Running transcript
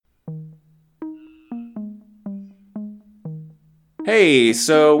Hey,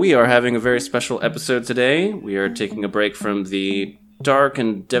 so we are having a very special episode today. We are taking a break from the dark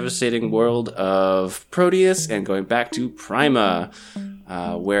and devastating world of Proteus and going back to Prima,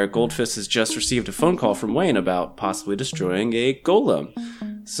 where Goldfist has just received a phone call from Wayne about possibly destroying a golem.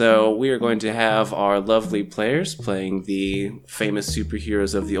 So we are going to have our lovely players playing the famous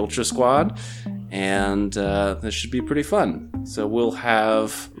superheroes of the Ultra Squad, and this should be pretty fun. So we'll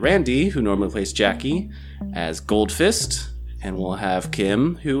have Randy, who normally plays Jackie, as Goldfist, and we'll have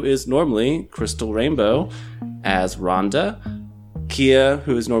Kim, who is normally Crystal Rainbow, as Rhonda. Kia,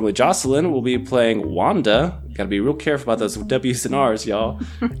 who is normally Jocelyn, will be playing Wanda. Gotta be real careful about those W's and R's, y'all.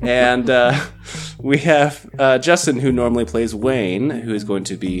 And we have Justin, who normally plays Wayne, who is going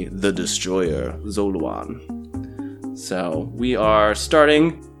to be the Destroyer, Zoluan. So we are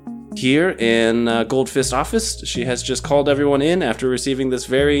starting here in Goldfist's office. She has just called everyone in after receiving this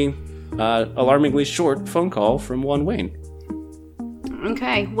very alarmingly short phone call from one Wayne.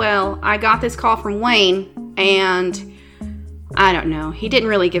 Okay, well, I got this call from Wayne, and I don't know. He didn't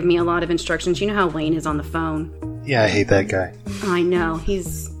really give me a lot of instructions. You know how Wayne is on the phone. Yeah, I hate that guy. I know.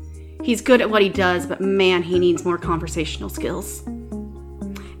 He's good at what he does, but man, he needs more conversational skills.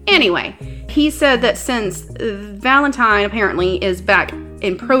 Anyway, he said that since Valentine apparently is back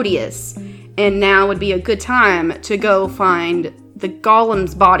in Proteus, and now would be a good time to go find the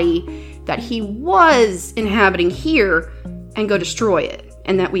golem's body that he was inhabiting here and go destroy it,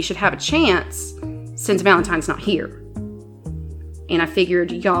 and that we should have a chance since Valentine's not here. And I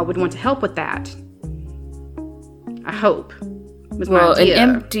figured y'all would want to help with that. I hope. Well, an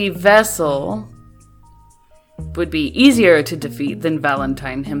empty vessel would be easier to defeat than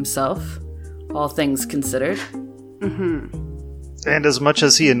Valentine himself, all things considered. Mm-hmm. And as much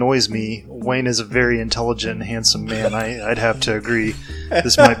as he annoys me, Wayne is a very intelligent and handsome man. I'd have to agree.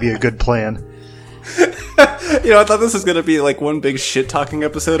 This might be a good plan. I thought this was going to be like one big shit-talking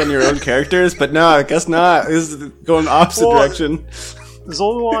episode on your own characters, but no, I guess not. This is going the opposite direction.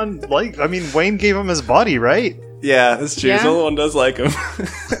 Zoluan, Wayne gave him his body, right? Yeah, that's true. Yeah. Zoluan does like him.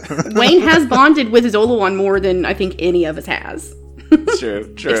 Wayne has bonded with Zoluan more than I think any of us has.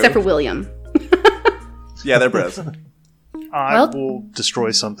 True. Except for William. Yeah, they're bros. I will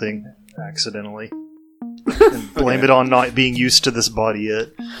destroy something accidentally. And blame it on not being used to this body yet.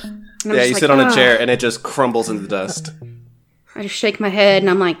 Yeah, you sit on a chair and it just crumbles into dust. I just shake my head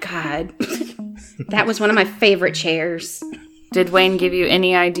and I'm like, God, that was one of my favorite chairs. Did Wayne give you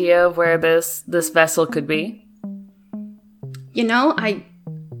any idea of where this vessel could be? He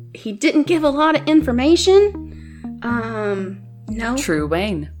didn't give a lot of information. No. True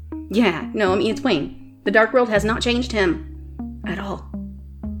Wayne. Yeah, no, it's Wayne. The Dark World has not changed him at all.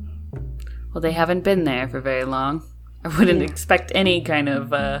 Well, they haven't been there for very long. I wouldn't expect any kind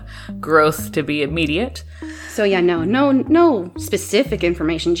of growth to be immediate. So yeah, no specific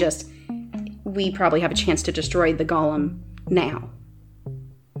information, just we probably have a chance to destroy the golem now.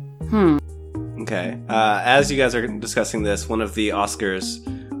 Okay. As you guys are discussing this, one of the Oscars,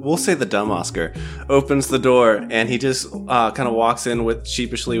 we'll say the dumb Oscar, opens the door and he just kind of walks in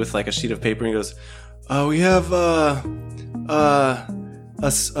sheepishly with like a sheet of paper and he goes, "Oh, we have a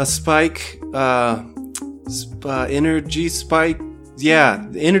spike, energy spike. Yeah,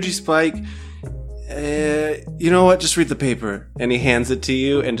 the energy spike. You know what? Just read the paper." And he hands it to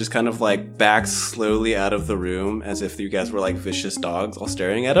you and just kind of like backs slowly out of the room as if you guys were like vicious dogs all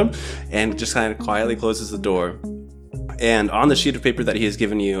staring at him, and just kind of quietly closes the door. And on the sheet of paper that he has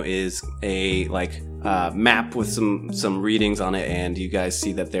given you is a map with some readings on it, and you guys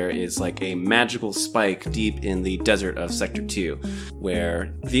see that there is like a magical spike deep in the desert of Sector 2,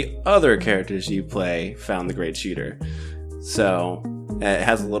 where the other characters you play found the Great Shooter. So it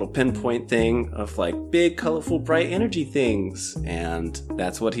has a little pinpoint thing of like big, colorful, bright energy things, and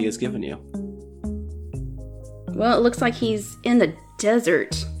that's what he has given you. Well, it looks like he's in the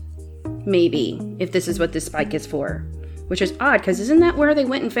desert, maybe, if this is what this spike is for. Which is odd, because isn't that where they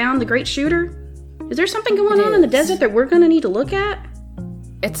went and found the Great Shooter? Is there something going on in the desert that we're going to need to look at?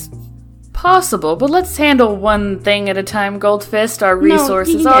 It's possible, but let's handle one thing at a time, Goldfist. Our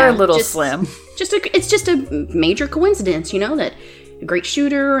resources are a little slim. It's just a major coincidence, that the Great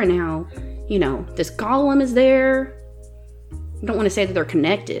Shooter and now, this golem is there. I don't want to say that they're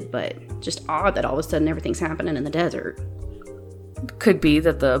connected, but just odd that all of a sudden everything's happening in the desert. Could be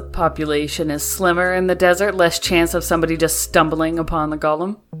that the population is slimmer in the desert, less chance of somebody just stumbling upon the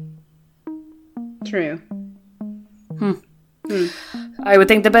golem. True. I would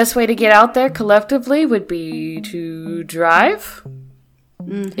think the best way to get out there collectively would be to drive.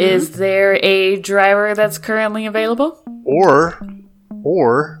 Mm-hmm. Is there a driver that's currently available? Or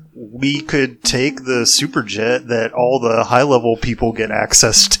we could take the superjet that all the high-level people get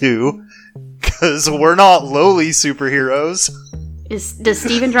access to, because we're not lowly superheroes. Does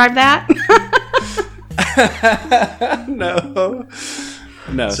Steven drive that? No.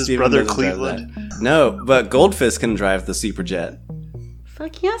 No, It's his Steven brother doesn't drive Cleveland. that. No, but Goldfist can drive the superjet.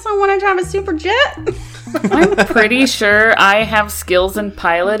 Fuck yes, I want to drive a superjet. I'm pretty sure I have skills in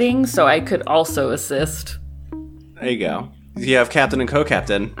piloting, so I could also assist. There you go. You have captain and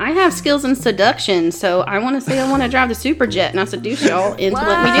co-captain. I have skills in seduction, so I want to say I want to drive the superjet, and I seduce y'all into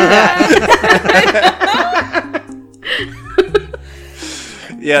letting me do that.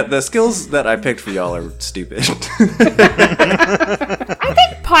 Yeah, the skills that I picked for y'all are stupid. I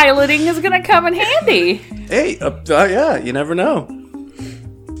think piloting is gonna come in handy. Hey, yeah, you never know.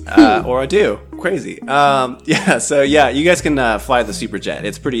 Or I do. Crazy. Yeah, so yeah, you guys can fly the superjet.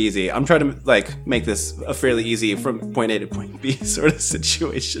 It's pretty easy. I'm trying to make this a fairly easy from point A to point B sort of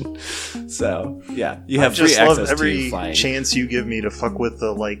situation. So yeah, you have free love access every to flying. chance you give me to fuck with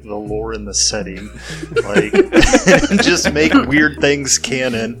the lore and the setting, and just make weird things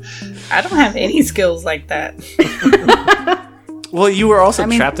canon. I don't have any skills like that. Well, you were also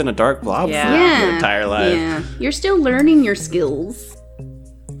trapped in a dark blob for Yeah. your entire life. Yeah, you're still learning your skills.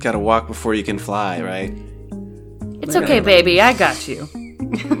 Gotta walk before you can fly, right? It's okay, baby. I got you.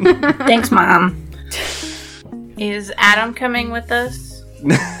 Thanks, Mom. Is Adam coming with us?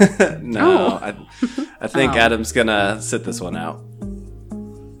 No, I think Adam's gonna sit this one out.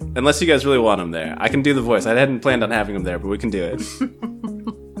 Unless you guys really want him there. I can do the voice. I hadn't planned on having him there, but we can do it.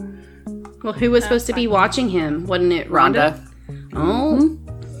 Well, who was supposed to be watching him? Wasn't it Rhonda? Oh.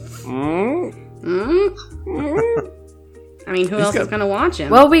 I mean, who else is going to watch him?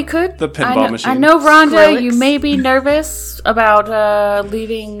 Well, we could. The pinball machine. I know, Rhonda, Skrillex. you may be nervous about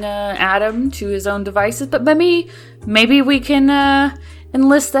leaving Adam to his own devices, but maybe we can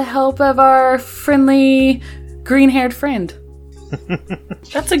enlist the help of our friendly green-haired friend.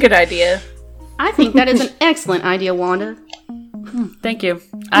 That's a good idea. I think that is an excellent idea, Wanda. Thank you.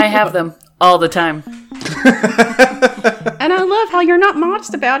 I have them all the time. And I love how you're not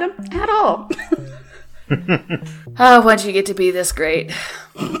modest about him at all. Once you get to be this great,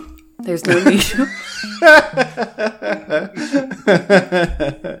 there's no need.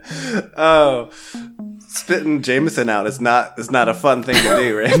 Oh, spitting Jameson out is not a fun thing to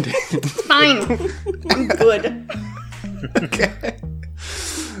do, Randy. Fine. I'm good.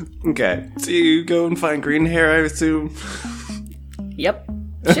 Okay. So you go and find green hair, I assume. Yep.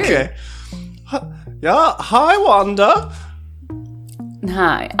 Sure. Okay. Yeah. Hi, Wanda.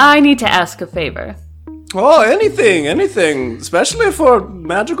 Hi. I need to ask a favor. Oh, anything, especially for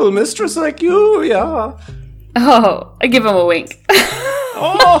magical mistress like you. Yeah. Oh, I give him a wink.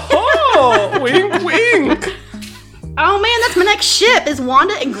 Oh, wink, wink. Oh man, that's my next ship is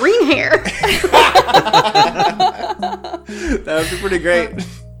Wanda and green hair. That would be pretty great.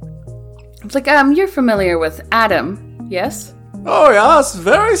 It's like, you're familiar with Adam, yes? Oh, yes,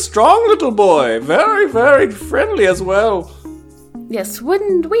 very strong little boy. Very, very friendly as well. Yes,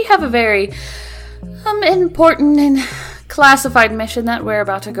 wouldn't we have a very important and classified mission that we're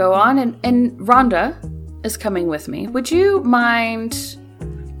about to go on, and Rhonda is coming with me. Would you mind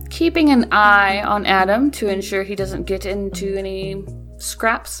keeping an eye on Adam to ensure he doesn't get into any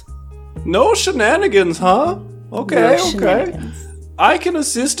scraps? No shenanigans, huh? Okay, Shenanigans. I can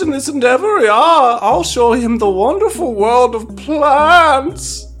assist in this endeavor. Yeah, I'll show him the wonderful world of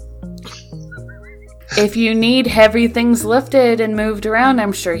plants. If you need heavy things lifted and moved around,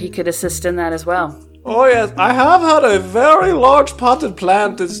 I'm sure he could assist in that as well. Oh, yes, I have had a very large potted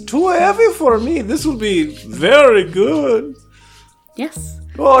plant that's too heavy for me. This will be very good. Yes.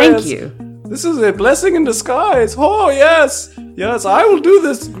 Oh, Thank yes. you. This is a blessing in disguise. Oh, yes. Yes, I will do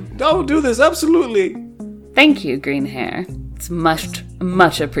this. I will do this, absolutely. Thank you, green hair. It's much,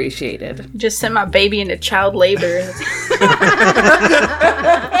 much appreciated. Just sent my baby into child labor.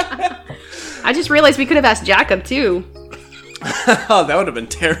 I just realized we could have asked Jacob too. Oh, that would have been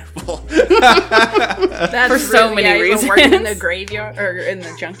terrible. That's For so many he's been working in reasons. the graveyard or in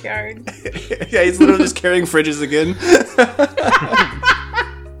the junkyard. Yeah, he's literally just carrying fridges again.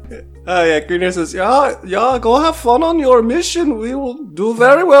 Oh, yeah, Green Hair says, yeah, go have fun on your mission. We will do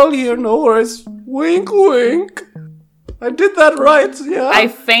very well here, no worries. Wink, wink. I did that right, yeah. I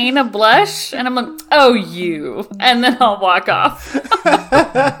feign a blush, and I'm like, oh, you. And then I'll walk off.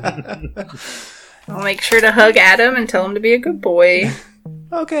 I'll make sure to hug Adam and tell him to be a good boy.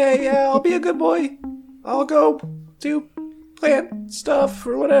 Okay, yeah, I'll be a good boy. I'll go do plant stuff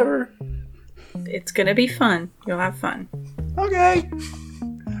or whatever. It's gonna be fun. You'll have fun. Okay.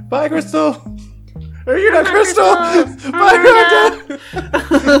 Bye, Crystal. Are you not Crystal? Crystal. Bye, Rhonda.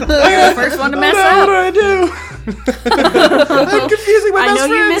 You're the first one to mess What up. do I do? I'm confusing my I best know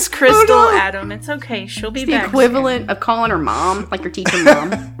you friends. miss Crystal, Oh, no. Adam. It's okay. She'll be The back. equivalent of calling her mom, like your teacher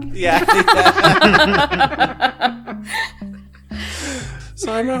mom. Yeah.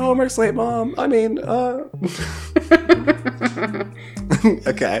 Sorry, my homework's late, Mom. I mean,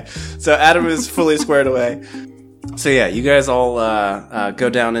 Okay. So Adam is fully squared away. So yeah, you guys all go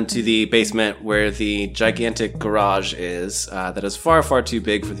down into the basement where the gigantic garage is, that is far, far too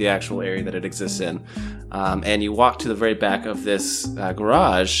big for the actual area that it exists in. And you walk to the very back of this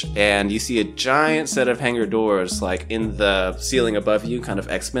garage, and you see a giant set of hangar doors, like in the ceiling above you, kind of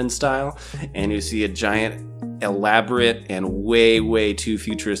X-Men style. And you see a giant, elaborate, and way, way too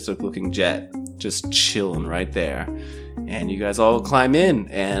futuristic-looking jet just chilling right there. And you guys all climb in,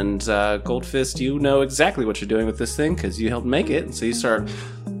 and Goldfist, you know exactly what you're doing with this thing because you helped make it. And so you start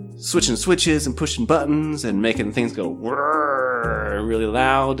switching switches and pushing buttons and making things go whirr really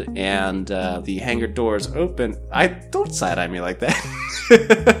loud. And the hangar doors open. Don't side-eye me like that.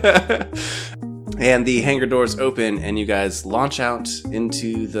 And the hangar doors open, and you guys launch out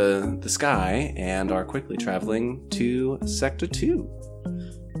into the sky and are quickly traveling to Sector 2.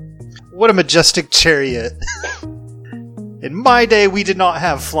 What a majestic chariot. In my day, we did not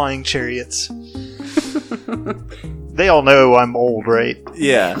have flying chariots. They all know I'm old, right?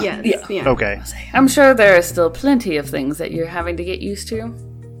 Yeah. Yes. Yeah. Okay. I'm sure there are still plenty of things that you're having to get used to.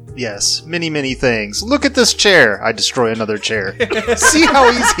 Yes, many, many things. Look at this chair. I destroy another chair. See how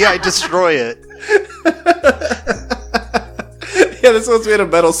easy I destroy it. Yeah, this one's made of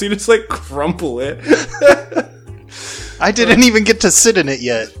metal, so you just like crumple it. I didn't even get to sit in it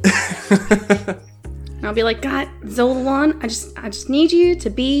yet. I'll be like, God, Zolwan, I just need you to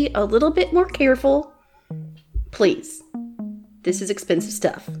be a little bit more careful. Please. This is expensive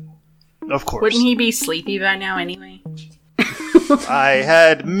stuff. Of course. Wouldn't he be sleepy by now anyway? I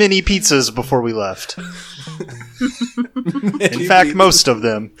had mini pizzas before we left. In fact, most of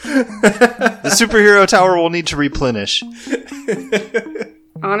them. The superhero tower will need to replenish.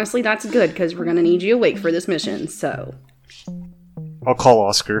 Honestly, that's good, because we're going to need you awake for this mission, so. I'll call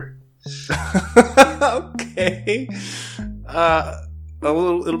Oscar. Okay.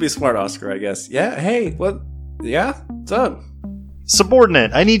 It'll be smart, Oscar, I guess. Yeah, hey, what? Yeah? What's up?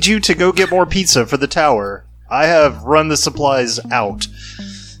 Subordinate, I need you to go get more pizza for the tower. I have run the supplies out.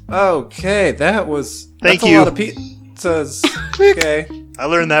 Okay, that's Thank a you. lot of pizzas. Okay. I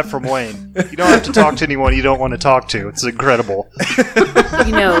learned that from Wayne. You don't have to talk to anyone you don't want to talk to. It's incredible.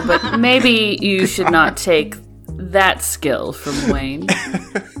 You know, but maybe you should not take that skill from Wayne.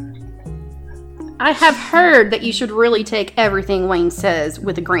 I have heard that you should really take everything Wayne says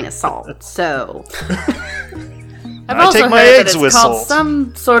with a grain of salt, so. I've I also take my heard that eggs it's with called salt.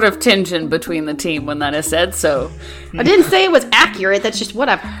 some sort of tension between the team when that is said, so I didn't say it was accurate, that's just what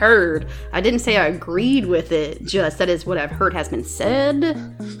I've heard. I didn't say I agreed with it, just that is what I've heard has been said.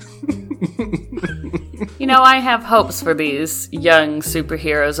 you know, I have hopes for these young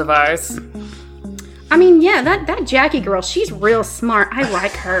superheroes of ours. I mean, yeah, that Jackie girl, she's real smart. I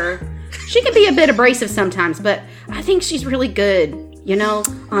like her. She can be a bit abrasive sometimes, but I think she's really good, you know,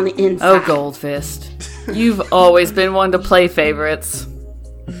 on the inside. Oh, Goldfist. You've always been one to play favorites.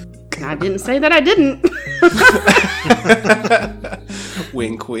 I didn't say that I didn't.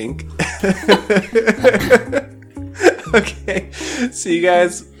 Wink, wink. Okay, so you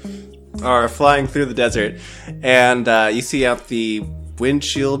guys are flying through the desert, and you see out the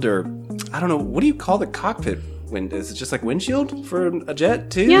windshield, or I don't know, what do you call the cockpit window? Is it just like windshield for a jet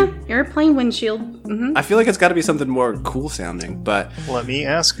too? Yeah, airplane windshield. Mm-hmm. I feel like it's got to be something more cool sounding, but Let me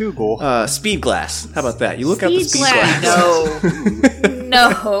ask Google. speed glass. How about that? You look out the Speed speed glass.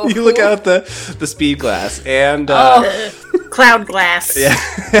 No. You look out the speed glass, and Cloud glass. yeah,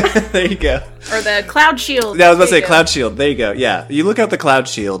 there you go. Or the cloud shield. Yeah, I was about to There say you cloud shield. There you go. Yeah, you look out the cloud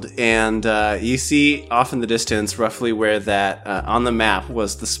shield, and you see off in the distance, roughly where that on the map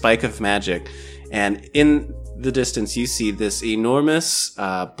was the spike of magic, and in the distance you see this enormous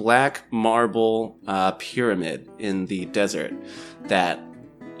black marble pyramid in the desert that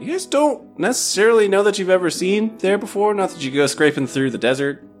you guys don't necessarily know that you've ever seen there before. Not that you go scraping through the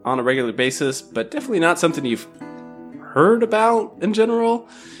desert on a regular basis, but definitely not something you've heard about in general.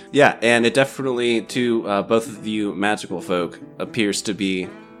 Yeah, and it definitely, to both of you magical folk, appears to be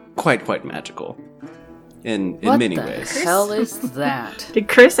quite magical in What many the ways. hell is that? Did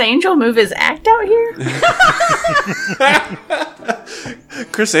Chris Angel move his act out here?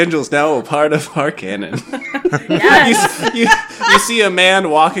 Chris Angel's now a part of our canon. Yes. you see a man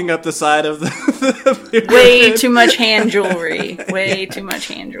walking up the side of the Way too much hand jewelry. Way too much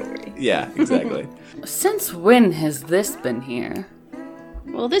hand jewelry. Yeah, exactly. Since when has this been here?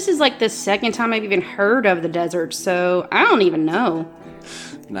 Well, this is like the second time I've even heard of the desert, so I don't even know.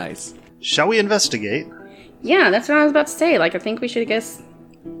 Nice. Shall we investigate? Yeah, that's what I was about to say. Like, I think we should,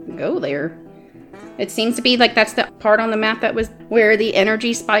 go there. It seems to be like that's the part on the map that was where the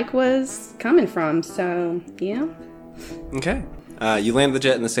energy spike was coming from, so, yeah. Okay. You land the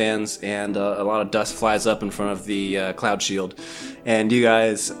jet in the sands, and a lot of dust flies up in front of the cloud shield. And you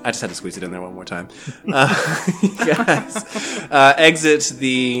guys, I just had to squeeze it in there one more time. You guys exit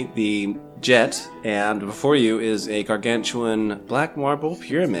the jet, and before you is a gargantuan black marble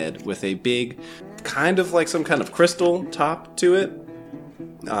pyramid with a big, kind of like some kind of crystal top to it.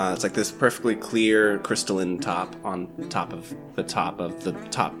 It's like this perfectly clear crystalline top on top of the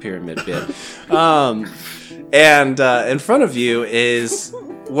top pyramid bit. And in front of you is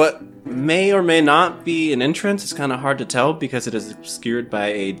what may or may not be an entrance. It's kind of hard to tell because it is obscured by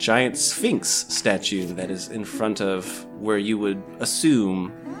a giant sphinx statue that is in front of where you would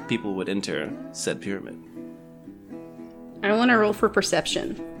assume people would enter said pyramid. I want to roll for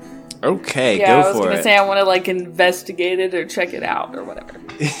perception. Okay, Yeah, go I was for gonna it. say I want to like investigate it or check it out or whatever.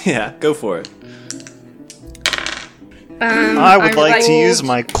 Yeah, go for it. I would like to rolled- use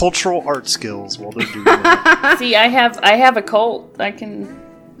my cultural art skills while they're doing that. See, I have a cult. I can.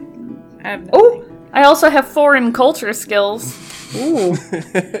 I have Oh, I also have foreign culture skills. Ooh.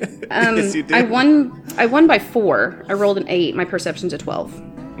 Yes, you do. I won by 4. I rolled an 8. My perception's a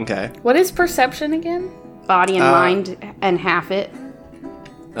 12. Okay. What is perception again? Body and mind and half it.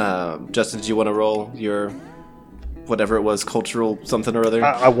 Justin, did you want to roll your whatever it was, cultural something or other?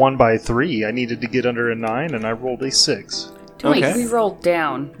 I won by 3. I needed to get under a 9, and I rolled a 6. Okay. We rolled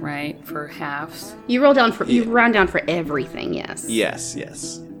down, right, for halves. You round down for everything, yes.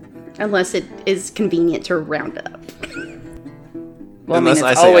 Yes. Unless it is convenient to round up. Well, Unless I mean,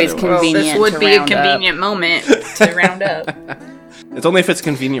 I it's say always otherwise. Well, convenient. this would to be a round up. convenient moment to round up. It's only if it's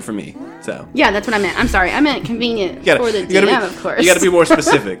convenient for me. So Yeah, that's what I meant. I'm sorry. I meant convenient for the DM, of course. You got to be more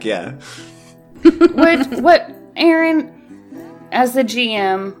specific. Yeah. What, Aaron, as the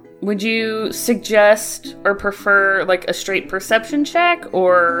GM, would you suggest or prefer like a straight perception check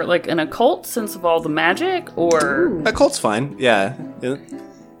or like an occult sense of all the magic or A cult's fine. Yeah.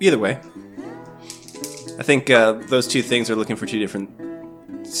 Either way. I think those two things are looking for two different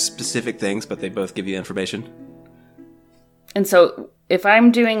specific things, but they both give you information. And so if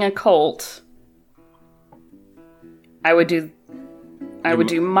I'm doing occult, I would do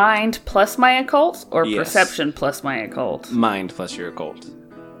mind plus my occult or Yes. perception plus my occult. Mind plus your occult.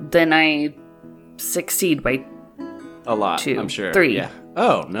 Then I succeed by A lot, 2, I'm sure. 3. Yeah.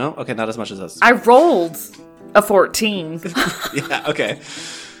 Oh, no? Okay, not as much as us. I rolled a 14. Yeah, okay.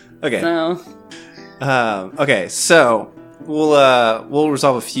 Okay. So Okay, so we'll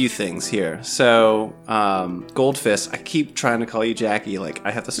resolve a few things here. So, Goldfist, I keep trying to call you Jackie. Like,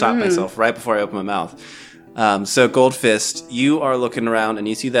 I have to stop myself right before I open my mouth. So, Goldfist, you are looking around and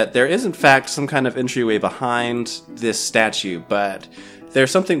you see that there is, in fact, some kind of entryway behind this statue, but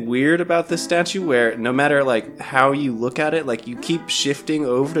there's something weird about this statue where no matter, like, how you look at it, like, you keep shifting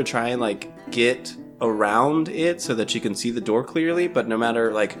over to try and, like, get around it so that you can see the door clearly, but no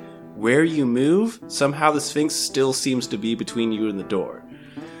matter, like, where you move, somehow the Sphinx still seems to be between you and the door.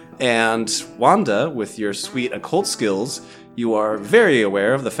 And Wanda, with your sweet occult skills, you are very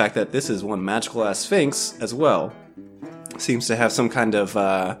aware of the fact that this is one magical-ass Sphinx as well. Seems to have some kind of,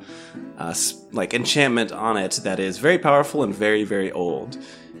 like, enchantment on it that is very powerful and very, very old.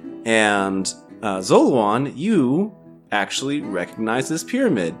 And, Zoluan, you actually recognize this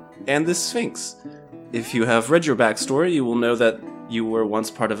pyramid and this Sphinx. If you have read your backstory, you will know that you were once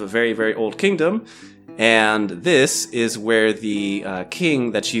part of a very, very old kingdom, and this is where the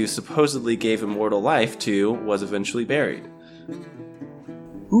king that you supposedly gave immortal life to was eventually buried.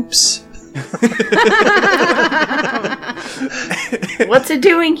 Oops. What's it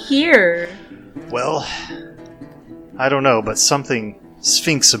doing here? Well, I don't know, but something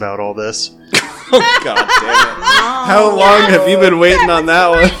Sphinx about all this. Oh, God damn it. How long have you been waiting on that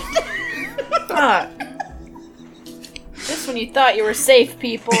one? Fuck. Just when you thought you were safe,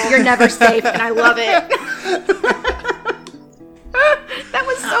 people. You're never safe, and I love it. That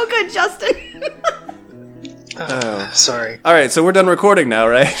was so good, Justin. Sorry. All right, so we're done recording now,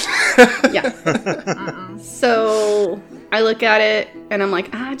 right? Yeah. So I look at it, and I'm like,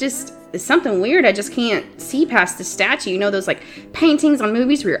 it's something weird. I just can't see past the statue. You know those like paintings on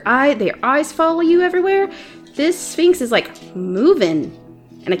movies where their eyes follow you everywhere? This Sphinx is like moving,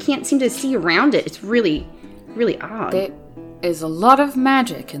 and I can't seem to see around it. It's really, really odd. there is a lot of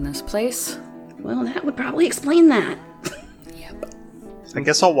magic in this place. Well, that would probably explain that. I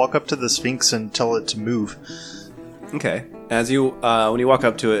guess I'll walk up to the Sphinx and tell it to move. Okay. As you, when you walk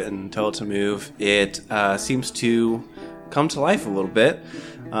up to it and tell it to move, it seems to come to life a little bit.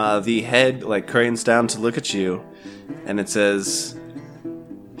 The head, like, cranes down to look at you, and it says,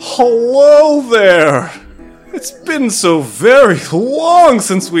 "Hello there! It's been so very long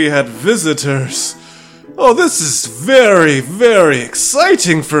since we had visitors. Oh, this is very, very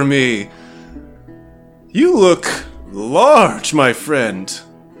exciting for me. You look large, my friend."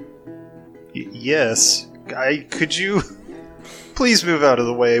 Yes. Could you please move out of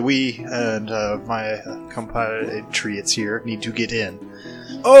the way? We and my compatriots here need to get in.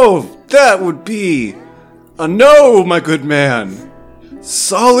 Oh, that would be a no, my good man.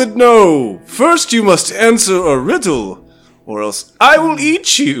 Solid no. First you must answer a riddle, or else I will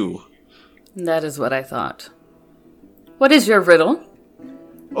eat you. That is what I thought. What is your riddle?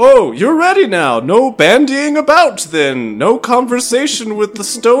 Oh, you're ready now. No bandying about, then. No conversation with the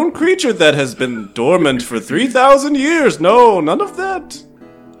stone creature that has been dormant for 3,000 years. No, none of that.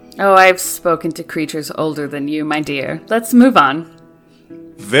 Oh, I've spoken to creatures older than you, my dear. Let's move on.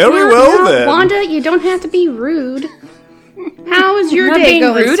 Very well, then. Wanda, you don't have to be rude. How is your I'm not day being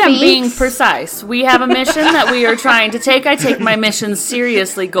going, rude, Sphinx? I'm being precise. We have a mission that we are trying to take. I take my mission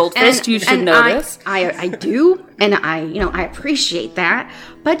seriously, Goldfist. You should know this. I do, and I appreciate that.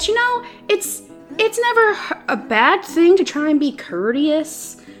 But it's never a bad thing to try and be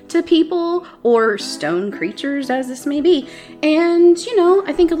courteous to people or stone creatures, as this may be. And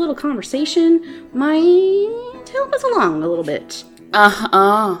I think a little conversation might help us along a little bit.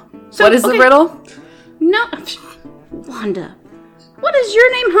 So, what is the riddle? No, Wanda. What is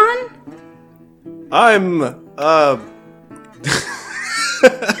your name, hon? I'm,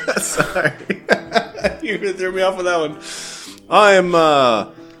 sorry. You threw me off with that one.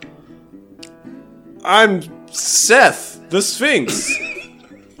 I'm Seth, the Sphinx.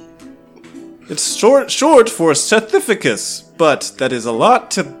 It's short for Sethificus, but that is a lot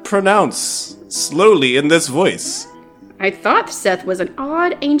to pronounce slowly in this voice. I thought Seth was an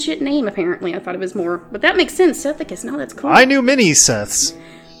odd ancient name, apparently. I thought it was more, but that makes sense. Sethicus, no, that's cool. I knew many Seths.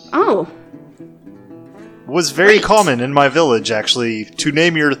 Oh. It was very Great. common in my village, actually, to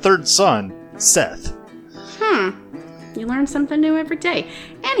name your third son Seth. You learn something new every day.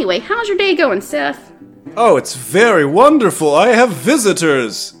 Anyway, how's your day going, Seth? Oh, it's very wonderful. I have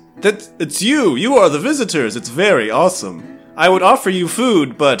visitors. It's you. You are the visitors. It's very awesome. I would offer you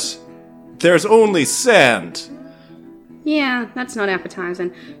food, but there's only sand. Yeah, that's not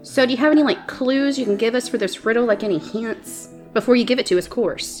appetizing. So do you have any, clues you can give us for this riddle? Any hints? Before you give it to us, of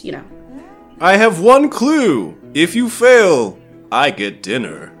course, I have one clue. If you fail, I get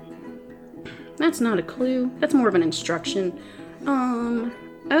dinner. That's not a clue. That's more of an instruction.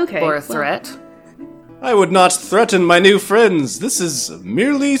 Okay. Or a well, threat? I would not threaten my new friends. This is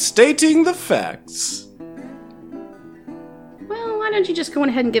merely stating the facts. Well, why don't you just go on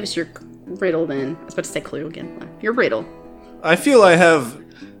ahead and give us your riddle then? I was about to say clue again. Your riddle. I feel I have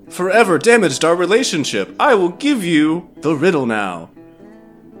forever damaged our relationship. I will give you the riddle now.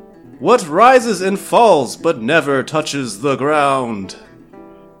 What rises and falls but never touches the ground?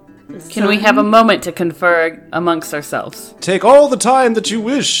 Can we have a moment to confer amongst ourselves? Take all the time that you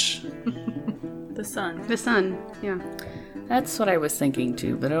wish. The sun. The sun, yeah. That's what I was thinking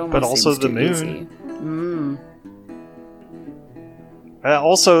too, but it almost But also seems the too moon. easy.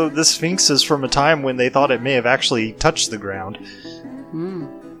 Also, the Sphinx is from a time when they thought it may have actually touched the ground.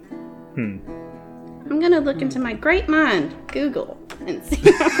 I'm gonna look into my great mind, Google, and see.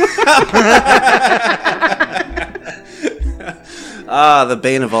 The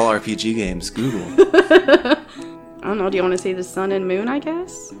bane of all RPG games, Google. I don't know, do you want to see the sun and moon, I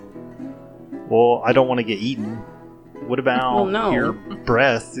guess? Well, I don't want to get eaten. What about Well, no. your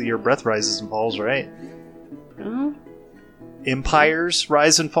breath? Your breath rises and falls, right? Oh. Empires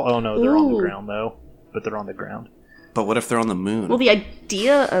rise and fall. Oh no, they're on the Ooh. ground though. But they're on the ground. But what if they're on the moon? Well, the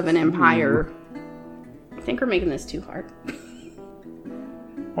idea of an empire... I think we're making this too hard. I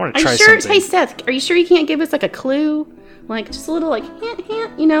want Are to try you sure? something. Hey, Seth, are you sure you can't give us a clue? Just a little hint,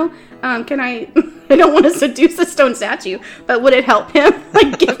 hint, can I... I don't want to seduce a stone statue, but would it help him?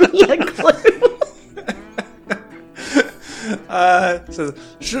 Give me a clue.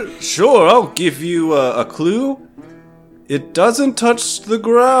 Sure, I'll give you a clue. It doesn't touch the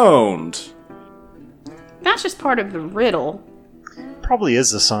ground. That's just part of the riddle. Probably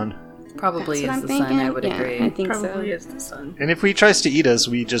is the sun. Probably That's is what the I'm sun, thinking. I would Yeah, agree. I think Probably so. is the sun. And if he tries to eat us,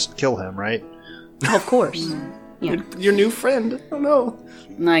 we just kill him, right? Oh, of course. Yeah. Your new friend. I don't know.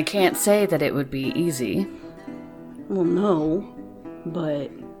 And I can't say that it would be easy. Well, no, but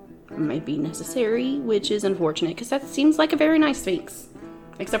it might be necessary, which is unfortunate, because that seems like a very nice Sphinx.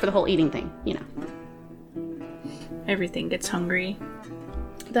 Except for the whole eating thing, you know. Everything gets hungry.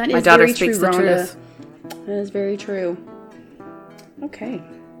 That is My daughter very speaks true, the Rhonda. truth. That is very true. Okay.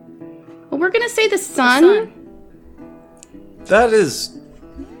 Well, we're gonna say the sun.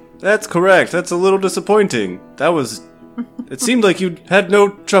 That's correct. That's a little disappointing. It seemed like you had no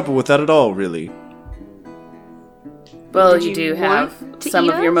trouble with that at all, really. Well, Did you you do want have to some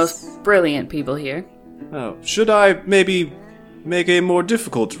eat of your us? most brilliant people here. Oh, should I maybe make a more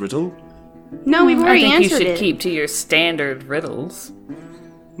difficult riddle? No, we've I already think you answered should it. keep to your standard riddles.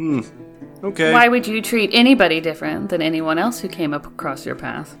 Okay. Why would you treat anybody different than anyone else who came up across your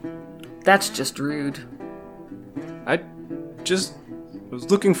path? That's just rude. I just was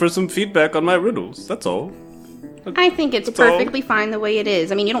looking for some feedback on my riddles, that's all. I think it's That's all. perfectly fine the way it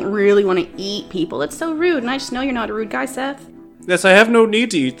is. I mean, you don't really want to eat people. That's so rude, and I just know you're not a rude guy, Seth. Yes, I have no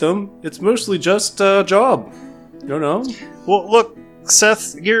need to eat them. It's mostly just a job. You know? Well, look,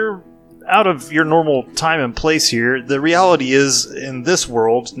 Seth, you're out of your normal time and place here. The reality is, in this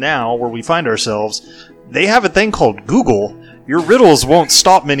world now where we find ourselves, they have a thing called Google. Your riddles won't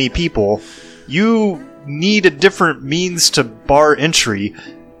stop many people. You need a different means to bar entry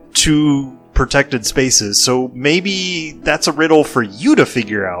to protected spaces, so maybe that's a riddle for you to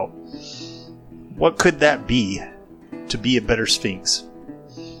figure out. What could that be to be a better Sphinx?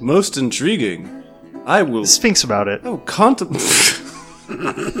 Most intriguing. I will... Sphinx about it. Oh,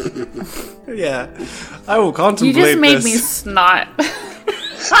 yeah. I will You contemplate just made this. me snot.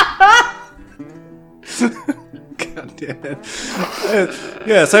 God damn it.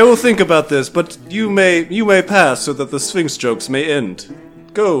 Yes, I will think about this, but you may pass so that the Sphinx jokes may end.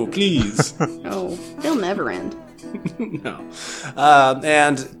 Go, please. Oh, they'll never end. No.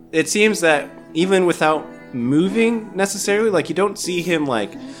 And it seems that even without moving necessarily, like you don't see him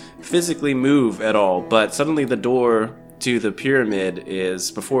like physically move at all, but suddenly the door to the pyramid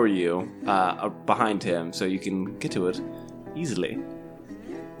is before you, behind him, so you can get to it easily.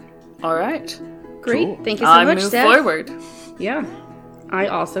 All right. Great. Cool. Thank you so I much, move Seth. forward. Yeah. I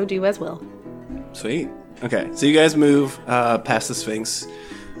also do as well. Sweet. Okay, so you guys move past the Sphinx,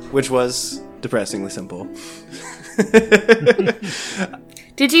 which was depressingly simple.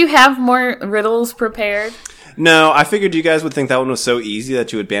 Did you have more riddles prepared? No, I figured you guys would think that one was so easy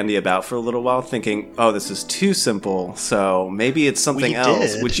that you would bandy about for a little while, thinking, oh, this is too simple, so maybe it's something Well, you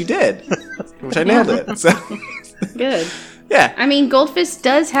else, did. which you did, which I nailed it. So, Good. yeah. I mean, Goldfish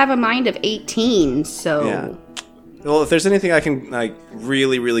does have a mind of 18, so... Yeah. Well, if there's anything I can like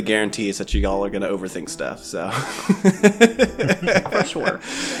really, really guarantee, it's that you all are going to overthink stuff, so. For sure.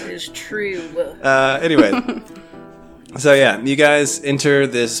 That is true. Anyway. So yeah, you guys enter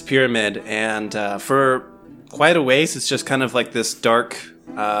this pyramid, and for quite a ways, it's just kind of like this dark,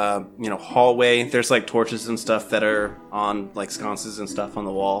 hallway. There's like torches and stuff that are on like sconces and stuff on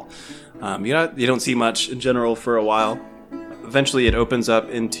the wall. You don't see much in general for a while. Eventually, it opens up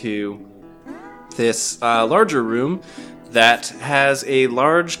into this larger room that has a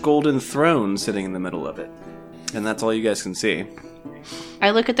large golden throne sitting in the middle of it, and that's all you guys can see. I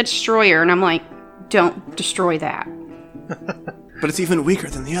look at the destroyer and I'm like, don't destroy that. But it's even weaker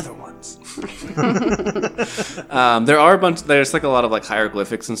than the other ones. There's like a lot of like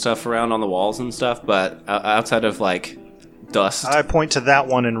hieroglyphics and stuff around on the walls and stuff, but outside of like dust, I point to that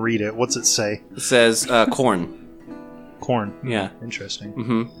one and read it. What's it say? it says corn. Corn. Yeah.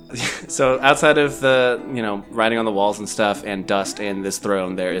 Interesting. So outside of the, writing on the walls and stuff and dust and this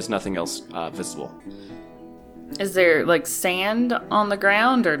throne, there is nothing else visible. Is there like sand on the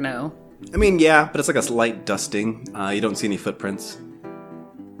ground or no? I mean, yeah, but it's like a light dusting. You don't see any footprints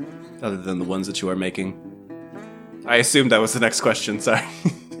other than the ones that you are making. I assumed that was the next question, sorry.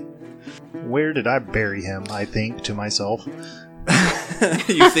 Where did I bury him? I think to myself.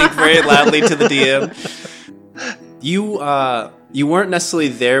 You think very loudly to the DM. You weren't necessarily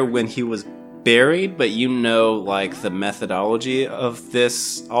there when he was buried, but you know like the methodology of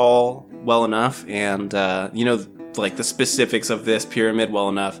this all well enough, and like the specifics of this pyramid well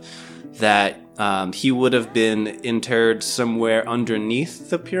enough that he would have been interred somewhere underneath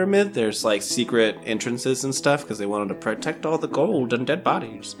the pyramid. There's like secret entrances and stuff because they wanted to protect all the gold and dead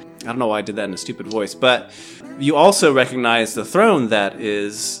bodies. I don't know why I did that in a stupid voice, but you also recognize the throne that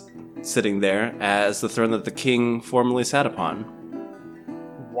is sitting there as the throne that the king formerly sat upon.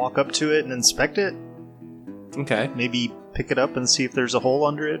 Walk up to it and inspect it. Okay. Maybe pick it up and see if there's a hole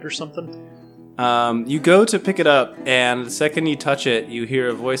under it or something. You go to pick it up, and the second you touch it, you hear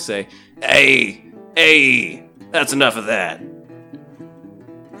a voice say, Hey, that's enough of that.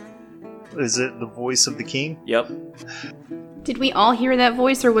 Is it the voice of the king? Yep. Did we all hear that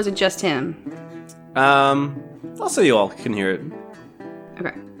voice, or was it just him? Also you all can hear it.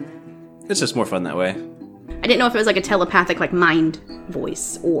 Okay. It's just more fun that way. I didn't know if it was like a telepathic, like mind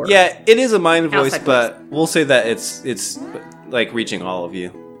voice or. Yeah, it is a mind voice, Outside but we'll say that it's like reaching all of you.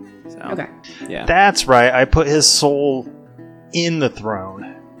 So, Okay. Yeah. That's right. I put his soul in the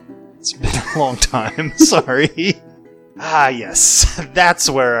throne. It's been a long time. Sorry. Ah, yes. That's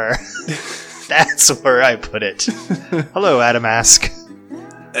where I put it. Hello, Adamask.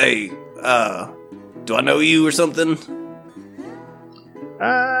 Hey, do I know you or something?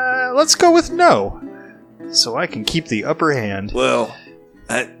 Let's go with no. So I can keep the upper hand. Well,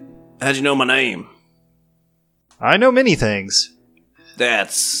 how'd you know my name? I know many things.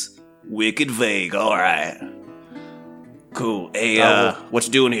 That's wicked vague. All right. Cool. Hey, well- what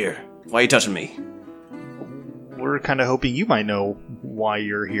you doing here? Why you touching me? We're kind of hoping you might know why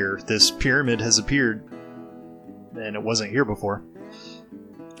you're here. This pyramid has appeared, and it wasn't here before.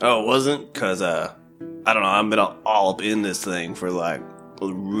 Oh, it wasn't? Because, I don't know, I've been all up in this thing for, like, a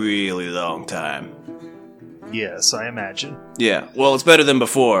really long time. Yes, I imagine. Yeah, well, it's better than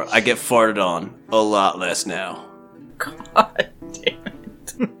before. I get farted on a lot less now. God damn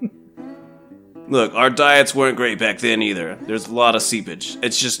it. Look, our diets weren't great back then either. There's a lot of seepage.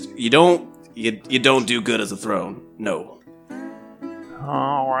 It's just, you don't do good as a throne. No.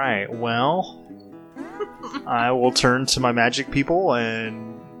 All right. Well, I will turn to my magic people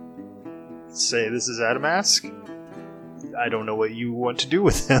and say, "This is Adamask. I don't know what you want to do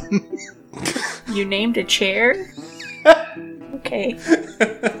with him." You named a chair? Okay.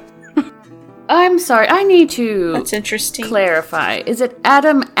 I'm sorry, I need to That's interesting. clarify. Is it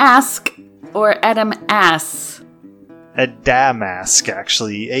Adam Ask or Adam Ass? Adamask,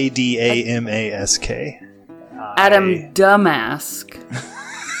 actually. Adamask. Adam Dumbask.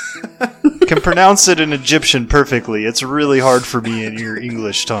 Can pronounce it in Egyptian perfectly. It's really hard for me in your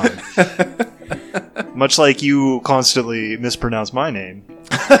English tongue. Much like you constantly mispronounce my name.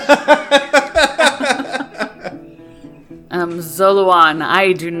 Zoluan,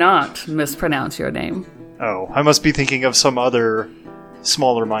 I do not mispronounce your name. Oh, I must be thinking of some other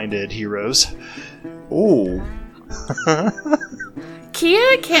smaller-minded heroes. Ooh.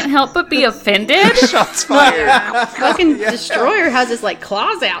 Kia can't help but be offended. Shots fired! Fucking Destroyer has his like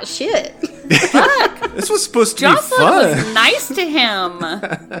claws out. Shit. This was supposed to be Jocelyn fun. was nice to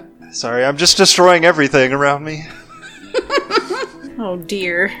him. Sorry, I'm just destroying everything around me. Oh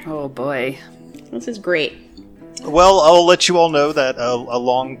dear. Oh boy. This is great. Well, I'll let you all know that a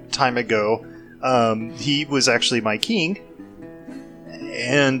long time ago, he was actually my king.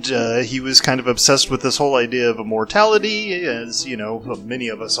 And he was kind of obsessed with this whole idea of immortality, as, you know, many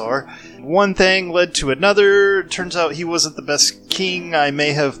of us are. One thing led to another. Turns out he wasn't the best king. I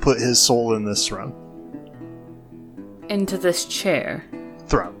may have put his soul in this throne. Into this chair.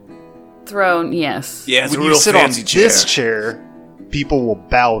 Throne, yes. Yeah, it's When a you real sit fancy on chair. this chair, people will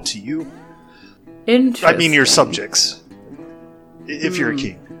bow to you. Interesting. I mean, your subjects. If you're a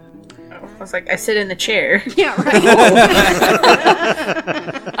king. I was like, I sit in the chair. Yeah, right.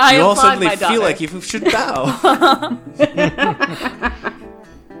 I You all applaud suddenly my daughter. feel like you should bow.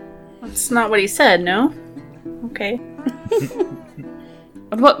 That's not what he said, no? Okay.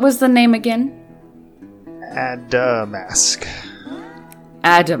 What was the name again? Adamask.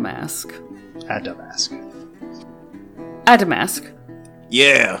 Adamask. Adamask.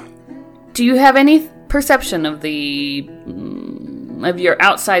 Yeah. Do you have any perception of the of your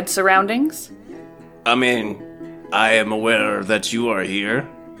outside surroundings? I mean, I am aware that you are here.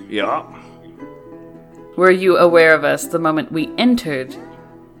 Yeah. Were you aware of us the moment we entered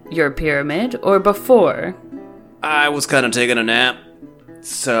your pyramid, or before? I was kind of taking a nap,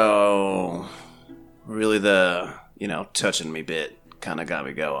 so really the, touching me bit kind of got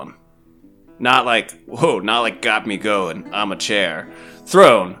me going. Not like got me going, I'm a chair.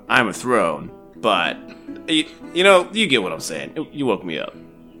 Throne, I'm a throne. But, you get what I'm saying. You woke me up.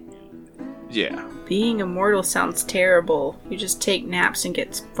 Yeah. Being immortal sounds terrible. You just take naps and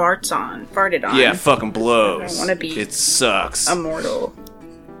get farted on. Yeah, fucking blows. I don't wanna be It sucks. Immortal.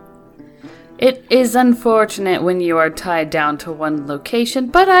 It is unfortunate when you are tied down to one location,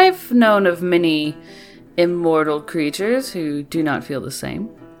 but I've known of many immortal creatures who do not feel the same.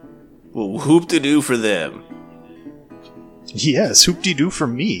 Well, whoop-de-doo for them. Yes, hoop-de-doo for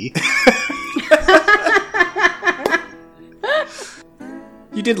me.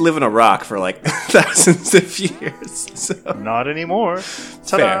 You did live in a rock for like thousands of years. So. Not anymore.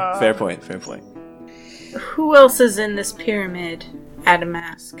 Fair point. Who else is in this pyramid?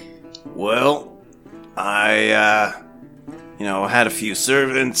 Adamask. Well, I, had a few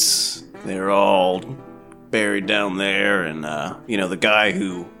servants. They're all buried down there, and, the guy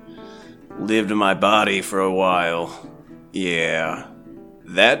who lived in my body for a while. Yeah,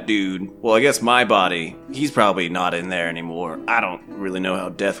 that dude, well, I guess my body, he's probably not in there anymore. I don't really know how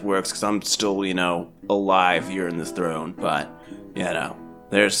death works because I'm still, alive here in this throne. But,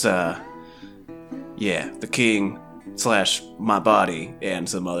 there's, the king / my body and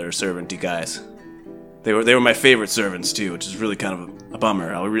some other servanty guys. They were my favorite servants, too, which is really kind of a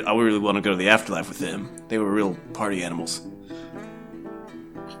bummer. I really want to go to the afterlife with them. They were real party animals.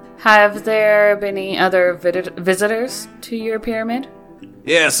 Have there been any other visitors to your pyramid?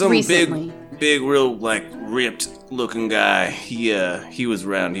 Yeah, some Recently. big, real, ripped-looking guy. He was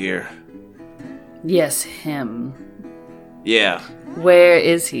around here. Yes, him. Yeah. Where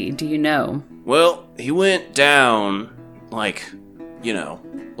is he? Do you know? Well, he went down,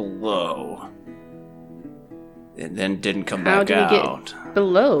 below. And then didn't come How back did he out. get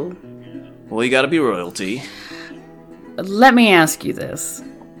below? Well, you gotta be royalty. Let me ask you this.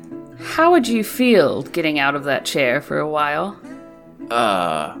 How would you feel getting out of that chair for a while?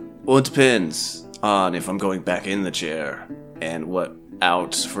 Well, it depends on if I'm going back in the chair and what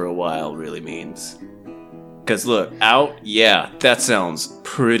out for a while really means. Because look, out, yeah, that sounds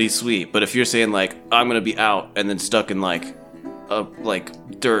pretty sweet. But if you're saying, I'm gonna be out and then stuck in,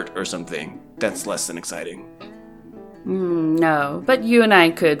 dirt or something, that's less than exciting. No, but you and I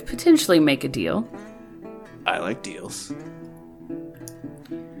could potentially make a deal. I like deals.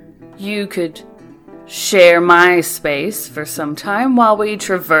 You could share my space for some time while we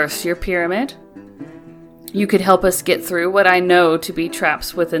traverse your pyramid. You could help us get through what I know to be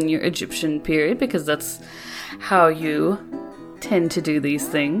traps within your Egyptian period, because that's how you tend to do these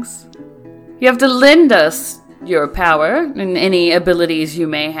things. You have to lend us your power and any abilities you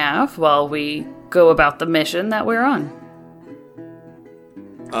may have while we go about the mission that we're on.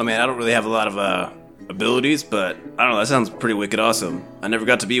 Oh man, I don't really have a lot of abilities, but I don't know, that sounds pretty wicked awesome. I never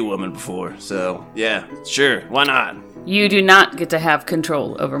got to be a woman before, so yeah, sure, why not? You do not get to have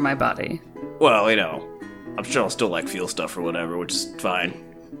control over my body. Well, I'm sure I'll still feel stuff or whatever, which is fine.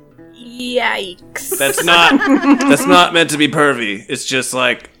 Yikes. That's not meant to be pervy. It's just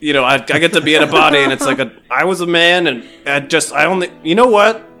I get to be in a body and it's I was a man and I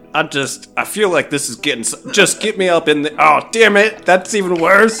feel like this is just get me up in the, oh damn it, that's even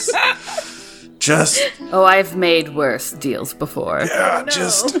worse. I've made worse deals before. Yeah,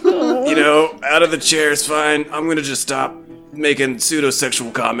 out of the chair is fine. I'm gonna just stop making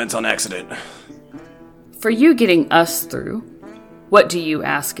pseudo-sexual comments on accident. For you getting us through, what do you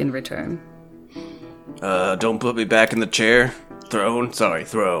ask in return? Don't put me back in the chair. Throne.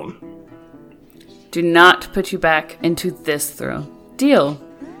 Do not put you back into this throne. Deal.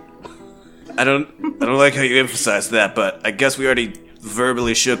 I don't like how you emphasize that, but I guess we already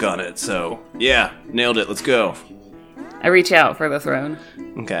verbally shook on it, so yeah, nailed it, let's go. I reach out for the throne.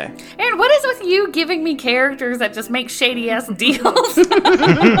 Okay. And what is with you giving me characters that just make shady-ass deals?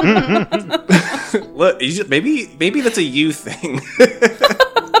 Look, maybe that's a you thing.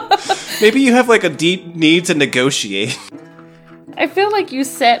 Maybe you have a deep need to negotiate. I feel like you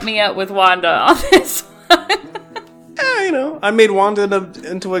set me up with Wanda on this one. I made Wanda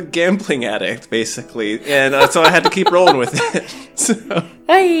into a gambling addict, basically, and so I had to keep rolling with it. So.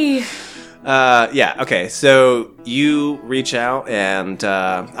 Hey. Okay, so you reach out, and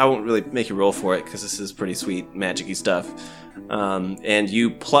I won't really make you roll for it, because this is pretty sweet, magic-y stuff. And you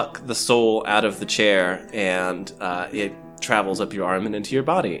pluck the soul out of the chair, and it travels up your arm and into your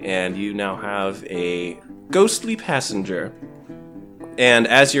body, and you now have a ghostly passenger. And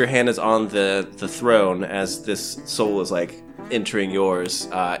as your hand is on the throne, as this soul is entering yours,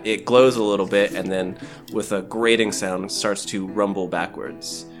 it glows a little bit, and then with a grating sound starts to rumble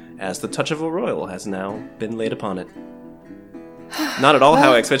backwards, as the touch of a royal has now been laid upon it. Not at all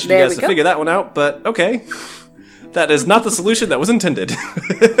how I expected you guys to figure that one out, but okay. That is not the solution that was intended.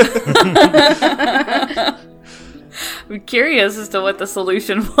 I'm curious as to what the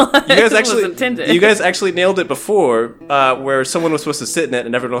solution was. Was intended. You guys actually nailed it before, where someone was supposed to sit in it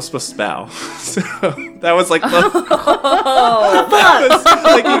and everyone was supposed to bow. So that was you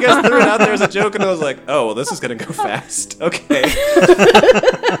guys threw it out there as a joke, and I was like, oh, well, this is gonna go fast. Okay.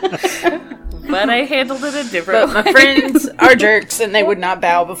 But I handled it a different way. But my friends are jerks, and they would not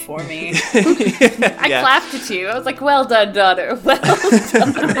bow before me. I clapped at you. I was like, well done, daughter. Well done.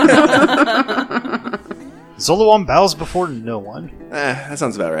 Zolowan bows before no one. That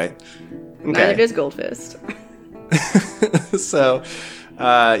sounds about right. Okay. Neither does Goldfist. So,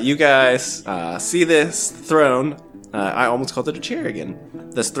 you guys see this throne. I almost called it a chair again.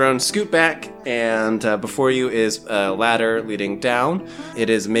 This throne scoot back, and before you is a ladder leading down.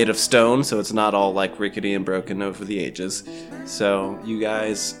 It is made of stone, so it's not all rickety and broken over the ages. So you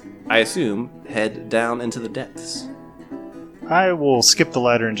guys, I assume, head down into the depths. I will skip the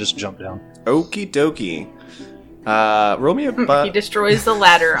ladder and just jump down. Okie dokie. Roll me a He destroys the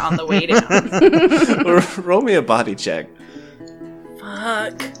ladder on the way down. roll me a body check.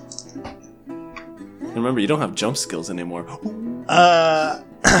 Fuck. And remember, you don't have jump skills anymore.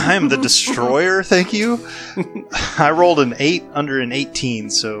 I am the destroyer, thank you. I rolled an 8 under an 18,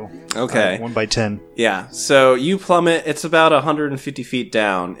 so Okay. 1 by 10. Yeah. So you plummet. It's about 150 feet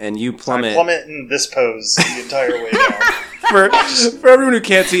down, and you plummet. I plummet in this pose the entire way down. For everyone who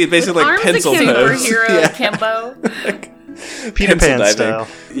can't see, it's basically like Arms pencil akimbo. pose. Superhero Yeah. Kimbo. Peter Pencil Pan diving. style.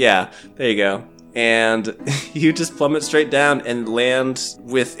 Yeah, there you go. And you just plummet straight down and land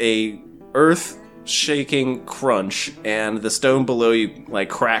with a earth-shaking crunch, and the stone below you like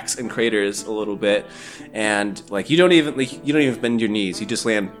cracks and craters a little bit, and like you don't even bend your knees. You just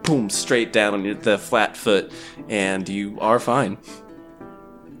land boom straight down on the flat foot, and you are fine.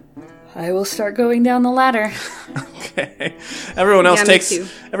 I will start going down the ladder. Okay. Everyone else me takes too.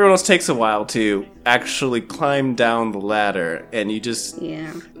 a while to actually climb down the ladder, and you just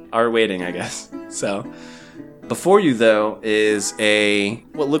Yeah. are waiting, I guess. So, before you though is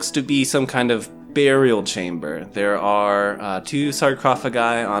what looks to be some kind of burial chamber. There are 2 sarcophagi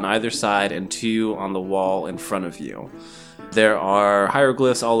on either side and 2 on the wall in front of you. There are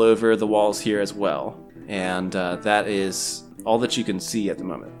hieroglyphs all over the walls here as well, and that is all that you can see at the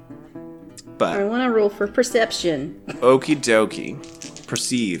moment. I But want to roll for perception. okie dokie,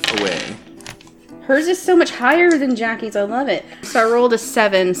 perceive away. Hers is so much higher than Jackie's. I love it. So I rolled a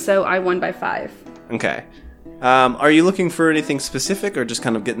 7, so I won by 5. Okay. Are you looking for anything specific, or just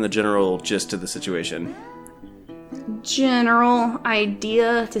kind of getting the general gist of the situation? General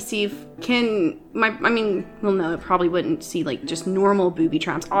idea to see if no, it probably wouldn't see like just normal booby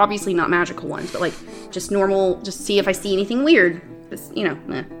traps. Obviously not magical ones, but like just normal. Just see if I see anything weird. Just,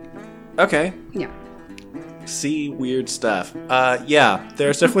 Okay. yeah. See weird stuff. Yeah,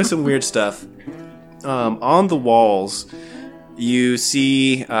 there's definitely some weird stuff. On the walls, you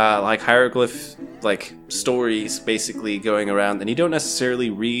see like hieroglyph like stories basically going around, and you don't necessarily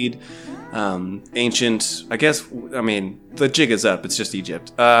read ancient. I guess the jig is up. It's just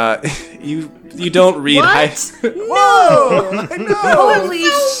Egypt. You don't read. What? No! Holy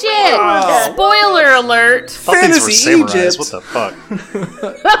shit! Spoiler alert! Thought these were Fantasy samurais. Egypt. What the fuck?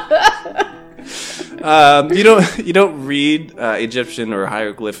 You don't read Egyptian or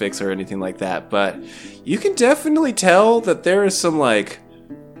hieroglyphics or anything like that, but you can definitely tell that there is some like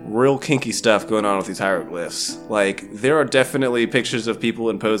real kinky stuff going on with these hieroglyphs. Like there are definitely pictures of people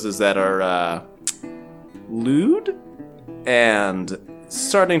in poses that are lewd, and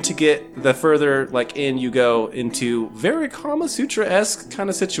starting to get the further like in you go into very Kama Sutra-esque kind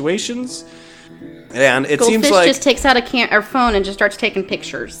of situations. And it seems Goldfish like just takes out a phone and just starts taking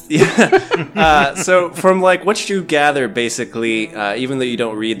pictures. so from like what you gather, basically, even though you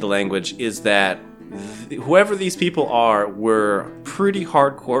don't read the language, is that whoever these people are were pretty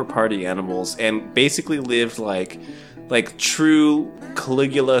hardcore party animals and basically lived like true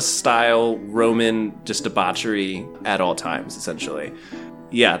Caligula style Roman just debauchery at all times, essentially.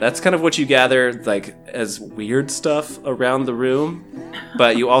 Yeah, that's kind of what you gather like as weird stuff around the room,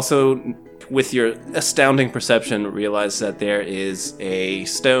 but you also, with your astounding perception, realize that there is a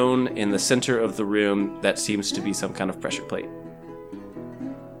stone in the center of the room that seems to be some kind of pressure plate.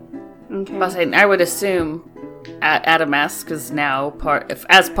 Okay. I would assume Adamas, because now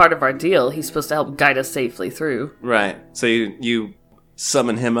as part of our deal, he's supposed to help guide us safely through. Right. So you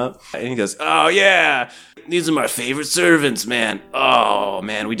summon him up, and he goes, "Oh yeah, these are my favorite servants, man. Oh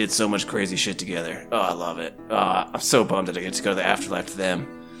man, we did so much crazy shit together. Oh, I love it. I'm so bummed that I get to go to the afterlife to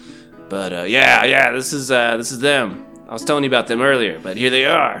them. But yeah, this is them. I was telling you about them earlier, but here they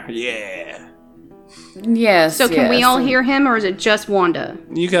are. Yeah. Yes. So can we yes. all hear him, or is it just Wanda?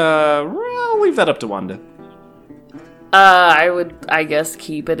 You I'll leave that up to Wanda. I would, I guess,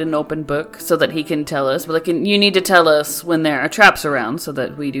 keep it an open book so that he can tell us. But you need to tell us when there are traps around so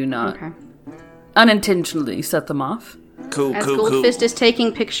that we do not Okay. unintentionally set them off. Cool. As Goldfish is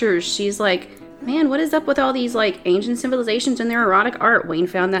taking pictures, she's like, "Man, what is up with all these like ancient civilizations and their erotic art? Wayne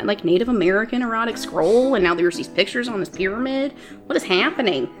found that like Native American erotic scroll, and now there's these pictures on this pyramid. What is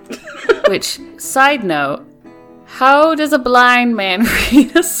happening?" Which, side note, how does a blind man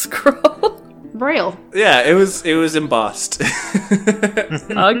read a scroll? Braille. Yeah, it was embossed.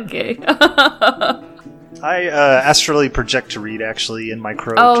 Okay. I astrally project to read, actually, in my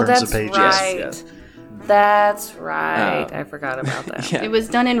crow Oh, turns that's the pages. right. Yes. That's right. Oh. I forgot about that. Yeah. It was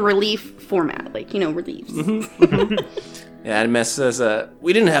done in relief format, like reliefs. Yeah, and Mess says,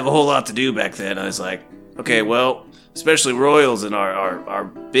 we didn't have a whole lot to do back then. I was like, okay, well, especially royals and our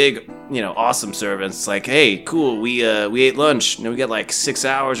big, awesome servants. It's like, hey, cool, we ate lunch. We got like 6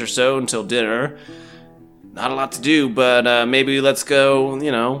 hours or so until dinner. Not a lot to do, but maybe let's go,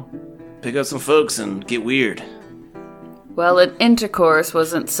 pick up some folks and get weird. Well, an intercourse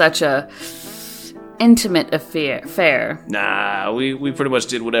wasn't such a intimate affair. Nah, we pretty much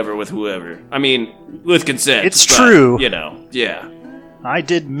did whatever with whoever. I mean, with consent. It's but, true. Yeah. I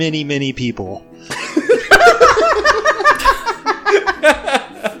did many, many people.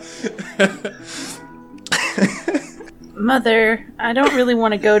 Mother, I don't really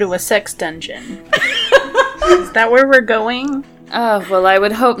want to go to a sex dungeon. Is that where we're going? Well, I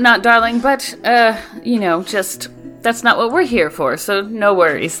would hope not, darling, but, just, that's not what we're here for, so no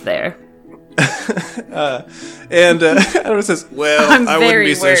worries there. Edward says, well, I'm I wouldn't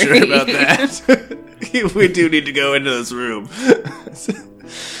be so very sure about that. We do need to go into this room. He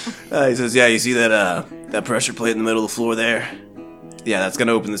says, yeah, you see that pressure plate in the middle of the floor there? Yeah, that's going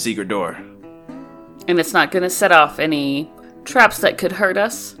to open the secret door. And it's not going to set off any traps that could hurt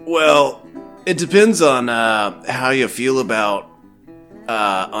us? Well, it depends on how you feel about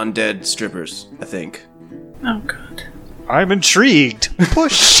undead strippers, I think. Oh, God. I'm intrigued.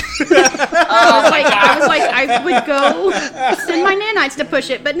 Push. I was like, I would go send my nanites to push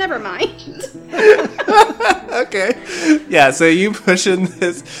it, but never mind. Okay. Yeah, so you push in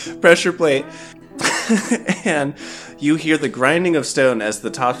this pressure plate, and you hear the grinding of stone as the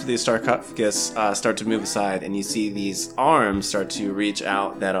tops of these sarcophagus start to move aside, and you see these arms start to reach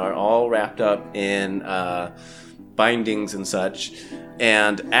out that are all wrapped up in bindings and such.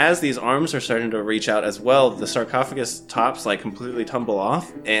 And as these arms are starting to reach out as well, the sarcophagus tops completely tumble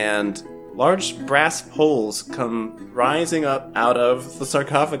off, and large brass poles come rising up out of the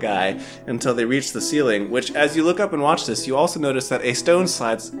sarcophagi until they reach the ceiling, which, as you look up and watch this, you also notice that a stone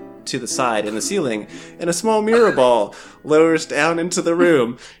slides to the side in the ceiling, and a small mirror ball lowers down into the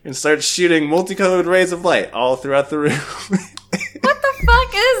room and starts shooting multicolored rays of light all throughout the room. What the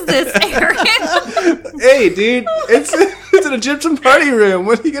fuck is this, Aaron? Hey, dude, it's an Egyptian party room.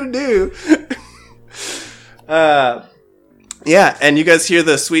 What are you gonna do? Yeah, and you guys hear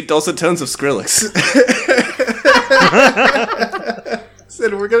the sweet dulcet tones of Skrillex.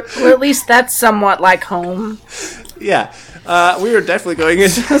 Said we're gonna. Well, at least that's somewhat like home. Yeah, we were definitely going in.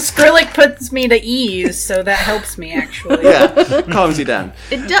 Skrillex puts me to ease, so that helps me, actually. Yeah, calms you down.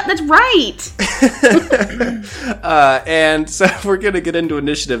 That's right. And so we're gonna get into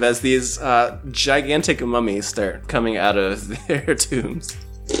initiative as these gigantic mummies start coming out of their tombs.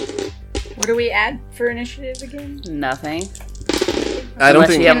 What do we add for initiative again? Nothing. I don't Unless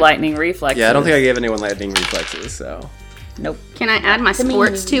think you have lightning reflexes. Yeah, I don't think I gave anyone lightning reflexes. So Nope. Can I add my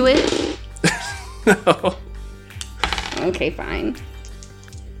sports to it? no. Okay, fine.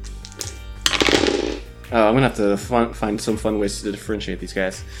 Oh, I'm gonna have to find some fun ways to differentiate these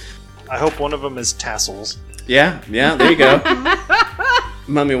guys. I hope one of them is tassels. Yeah, there you go.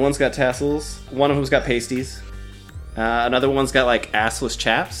 Mummy, one's got tassels. One of them's got pasties. Another one's got assless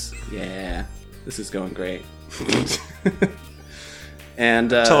chaps. Yeah, this is going great. And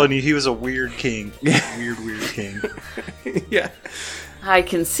Telling you he was a weird king. Weird king. Yeah, I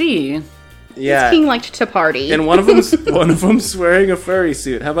can see. yeah. King liked to party. And one of them's wearing a furry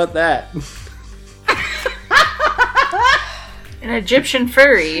suit. How about that? An Egyptian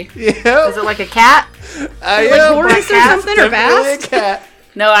furry. Yeah. Is it like a cat? like Horus or something, or Definitely a Bast? cat.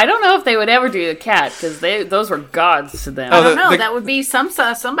 No, I don't know if they would ever do the cat, because those were gods to them. I Oh, don't know. the- That would be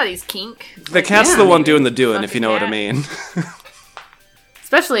somebody's kink. The cat's Yeah. the one doing the doing, Fuck if you a know what I cat. mean.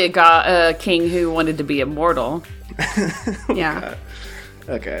 Especially a king who wanted to be immortal. Yeah.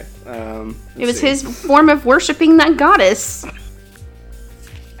 Okay. It was his form of worshiping that goddess.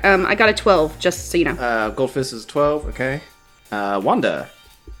 I got a 12, just so you know. Goldfist is 12. Okay. Wanda.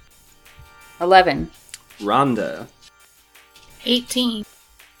 11. Rhonda. 18.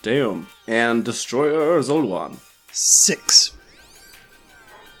 Damn. And Destroyer Zolwan. 6.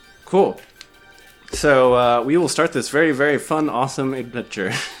 Cool. So we will start this very, very fun, awesome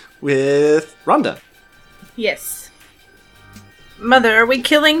adventure with Rhonda. Yes. Mother, are we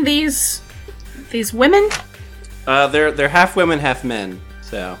killing these women? They're half women, half men.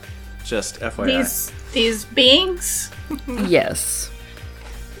 So, just FYI. These beings? Yes.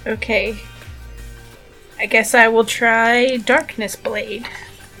 Okay. I guess I will try Darkness Blade.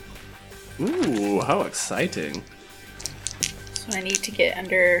 Ooh, how exciting! So I need to get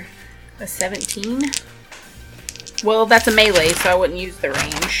under a 17. Well, that's a melee, so I wouldn't use the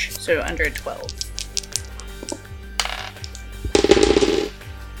range. So under a 12.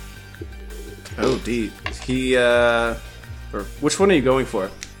 Oh, deep. Or which one are you going for?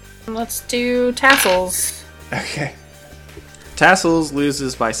 Let's do tassels. Okay. Tassels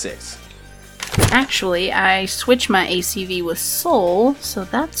loses by 6. Actually, I switched my ACV with Soul, so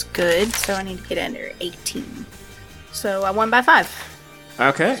that's good. So I need to get under 18. So I won by 5.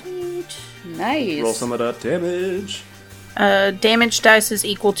 Okay. Nice. Roll some of that damage. Damage dice is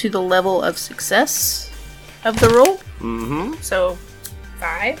equal to the level of success of the roll. Mm-hmm. So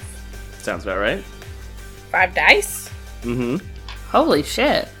 5. Sounds about right. 5 dice. Mm-hmm. Holy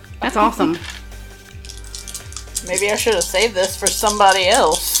shit. That's awesome. Maybe I should have saved this for somebody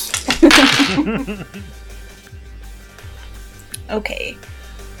else. Okay.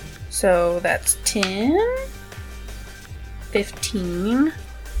 So that's 10, 15,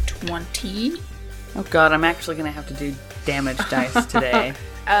 20. Oh god, I'm actually gonna have to do damage dice today.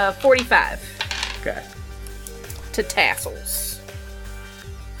 45 Okay. to Tassels.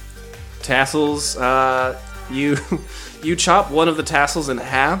 Tassels, you chop one of the tassels in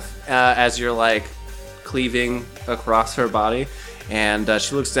half as you're like cleaving across her body, and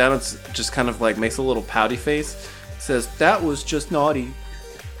she looks down and just kind of like makes a little pouty face, says, "That was just naughty."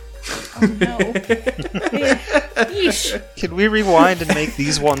 Oh no. Yeesh. Can we rewind and make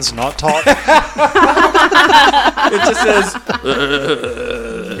these ones not talk? It just says,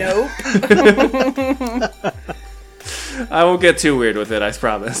 Nope. I won't get too weird with it, I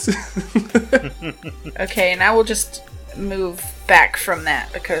promise. Okay, and I will just move back from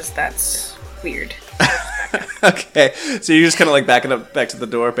that because that's weird. Okay, so you're just kind of like backing up back to the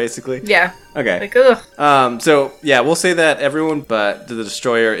door, basically? Yeah. Okay. Like, ugh. So yeah, we'll say that everyone but the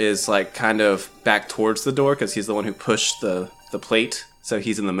destroyer is like kind of back towards the door because he's the one who pushed the plate, so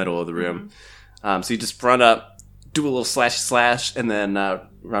he's in the middle of the room. So you just run up, do a little slash, and then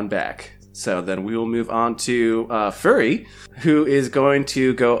run back. So then we will move on to Furry, who is going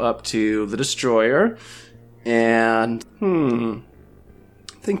to go up to the destroyer and I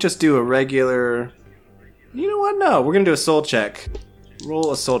think just do a regular. You know what? No, we're gonna do a soul check.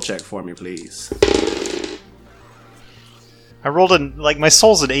 Roll a soul check for me, please. I rolled my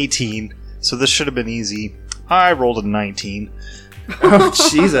soul's an 18, so this should have been easy. I rolled a 19. Oh,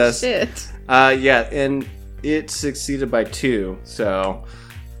 Jesus. Shit. Yeah, and it succeeded by 2, so...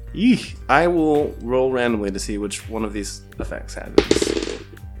 Eek. I will roll randomly to see which one of these effects happens.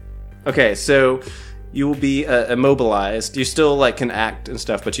 Okay, so you will be immobilized. You still like can act and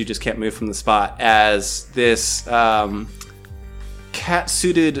stuff, but you just can't move from the spot as this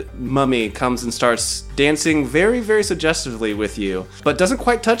cat-suited mummy comes and starts dancing very, very suggestively with you, but doesn't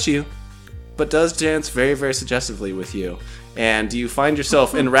quite touch you, but does dance very, very suggestively with you. And you find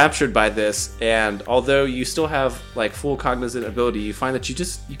yourself enraptured by this, and although you still have like full cognizant ability, you find that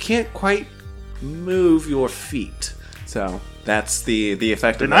you can't quite move your feet. So that's the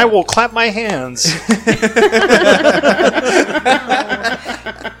effect of And that. I will clap my hands.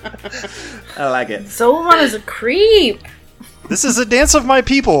 I like it. Solomon is a creep. This is a dance of my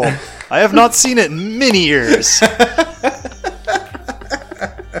people. I have not seen it in many years.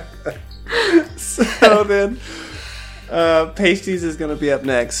 So then, Pasties is going to be up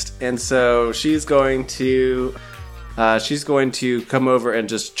next, and so she's going to come over and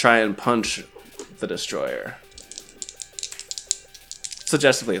just try and punch the destroyer.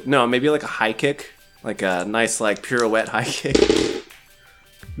 Suggestively, no, maybe like a high kick, like a nice like pirouette high kick.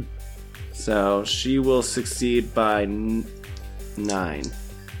 So she will succeed by 9.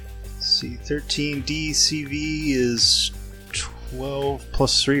 See, 13 DCV is 12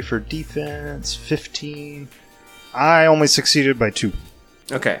 plus 3 for defense, 15. I only succeeded by 2.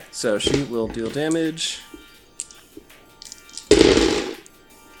 Okay, so she will deal damage.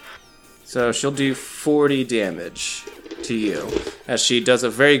 So she'll do 40 damage to you as she does a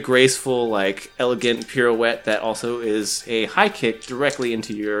very graceful, like, elegant pirouette that also is a high kick directly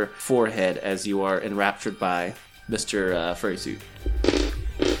into your forehead as you are enraptured by Mr. Furrysuit.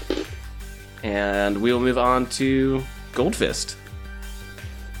 And we will move on to Goldfist.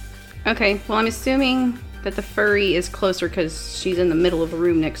 Okay, well, I'm assuming that the furry is closer because she's in the middle of the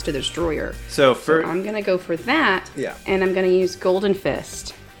room next to the destroyer. So I'm going to go for that. Yeah. And I'm going to use Golden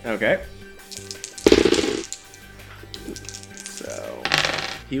Fist. Okay. So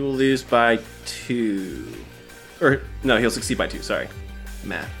he will lose by 2. Or, no, he'll succeed by 2, sorry.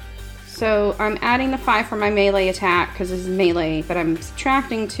 Math. So I'm adding the 5 for my melee attack because this is melee, but I'm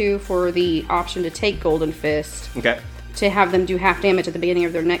subtracting 2 for the option to take Golden Fist Okay. to have them do half damage at the beginning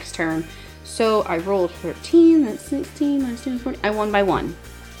of their next turn. So I rolled 13, that's 16, minus 2 is 40. I won by 1.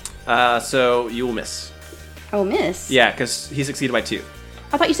 So you will miss. Oh, miss? Yeah, because he succeeded by 2.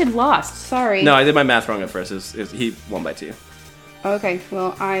 I thought you said lost. Sorry. No, I did my math wrong at first. He won by 2. Okay,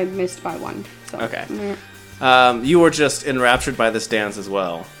 well, I missed by 1. So. Okay. You were just enraptured by this dance as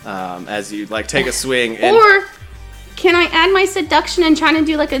well, as you like take a swing. And Or Can I add my seduction and try to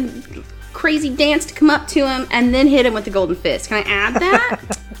do like a crazy dance to come up to him and then hit him with the golden fist? Can I add that?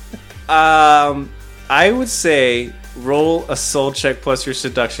 I would say roll a soul check plus your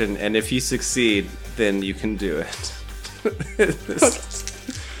seduction, and if you succeed, then you can do it.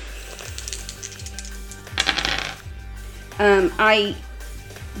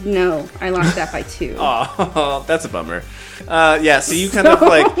 I lost that by 2. Oh, that's a bummer. Yeah, so you kind of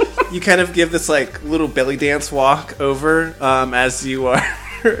like give this like little belly dance walk over as you are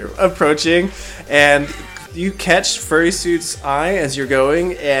approaching, and you catch Furrysuit's eye as you're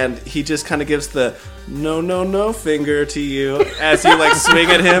going, and he just kind of gives the no finger to you as you like swing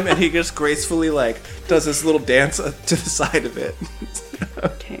at him, and he just gracefully like does this little dance to the side of it.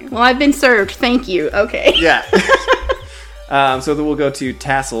 Okay. Well, I've been served. Thank you. Okay. Yeah. So then we'll go to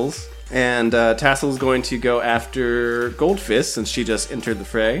Tassels, and Tassel's going to go after Goldfist since she just entered the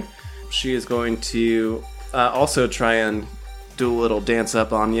fray. She is going to also try and do a little dance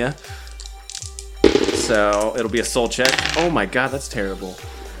up on you. So it'll be a soul check. Oh my god, that's terrible.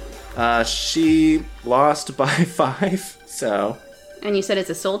 She lost by 5, so... And you said it's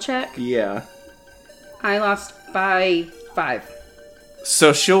a soul check? Yeah. I lost by 5.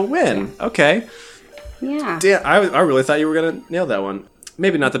 So she'll win. Okay. Yeah. Damn, I really thought you were going to nail that one.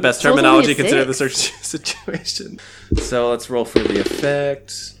 Maybe not the best Soul's terminology only a considering the 6. situation. So let's roll for the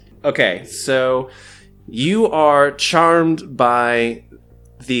effect. Okay, so you are charmed by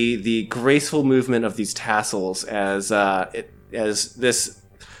the graceful movement of these tassels as this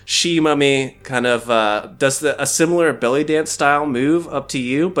she-mummy kind of does a similar belly dance style move up to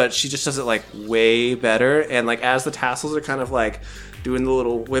you, but she just does it like way better. And like as the tassels are kind of like doing the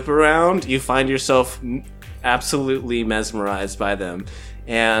little whip around, you find yourself absolutely mesmerized by them.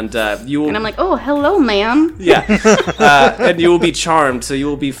 And you will... And I'm like, oh, hello, ma'am. Yeah. And you will be charmed, so you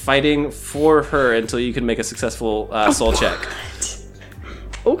will be fighting for her until you can make a successful soul check.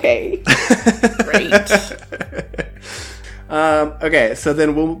 Okay. Great. Okay, so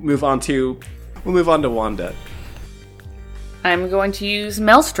then we'll move on to Wanda. I'm going to use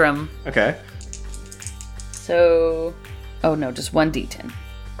Maelstrom. Okay. So... Oh, no, just 1d10.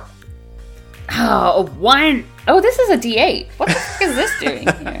 Oh, 1. Oh, this is a d8. What the fuck is this doing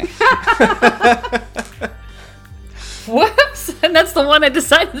here? Whoops. And that's the one I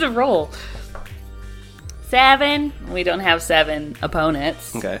decided to roll. 7. We don't have 7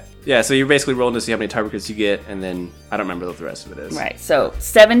 opponents. Okay. Yeah, so you're basically rolling to see how many targets you get, and then I don't remember what the rest of it is. Right, so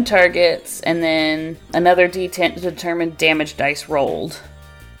 7 targets, and then another d10 to determine damage dice rolled.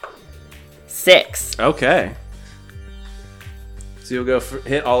 6. Okay. So you'll go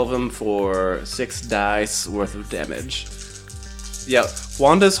hit all of them for 6 dice worth of damage. Yeah,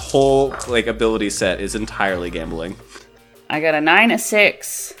 Wanda's whole like ability set is entirely gambling. I got a 9, a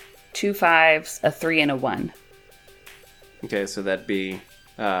 6, 2 5s, a 3, and a 1. Okay, so that'd be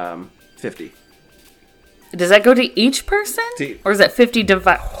 50. Does that go to each person? Or is that 50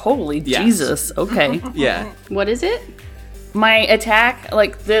 divided? Holy Yes. Jesus. Okay. Yeah. What is it? My attack,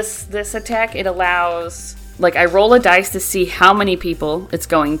 like this attack, it allows... Like, I roll a dice to see how many people it's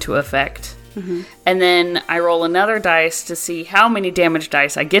going to affect. Mm-hmm. And then I roll another dice to see how many damage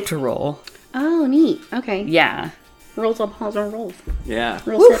dice I get to roll. Oh, neat. Okay. Yeah. Rolls on balls on rolls. Yeah.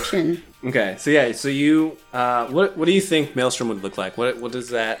 Rollception. Okay, so yeah, so you, what do you think Maelstrom would look like? What does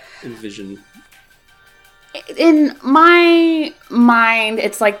that envision? In my mind,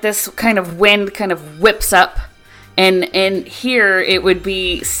 it's like this kind of wind kind of whips up. And here it would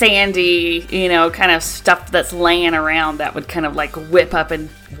be sandy, kind of stuff that's laying around that would kind of like whip up and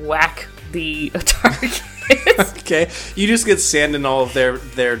whack the target. Okay, you just get sand in all of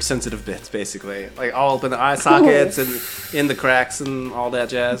their sensitive bits, basically, like all up in the eye sockets and in the cracks and all that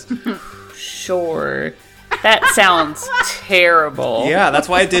jazz. Sure, that sounds terrible. Yeah, that's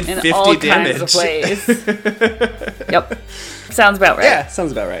why I did 50 all damage. Kinds of ways. Yep, sounds about right. Yeah,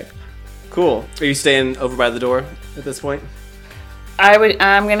 sounds about right. Cool. Are you staying over by the door at this point?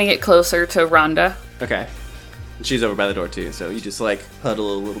 I'm gonna get closer to Rhonda. Okay. And she's over by the door too, so you just like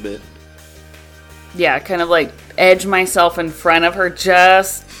huddle a little bit. Yeah, kind of like edge myself in front of her,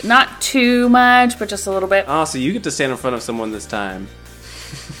 just not too much, but just a little bit. Oh, so you get to stand in front of someone this time.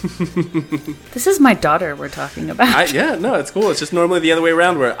 This is my daughter we're talking about. Yeah, no, it's cool. It's just normally the other way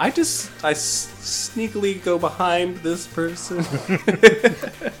around where I sneakily go behind this person.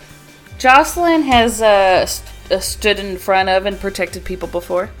 Jocelyn has stood in front of and protected people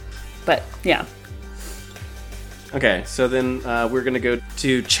before, but yeah. Okay, so then we're going to go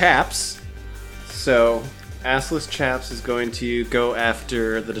to Chaps. So Assless Chaps is going to go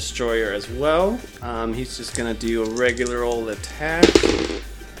after the Destroyer as well. He's just going to do a regular old attack.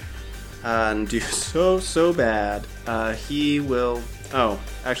 and do so bad. He will... Oh,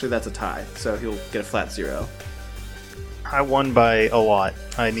 actually that's a tie, so he'll get a flat 0. I won by a lot.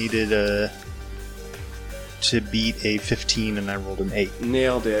 I needed to beat a 15, and I rolled an 8.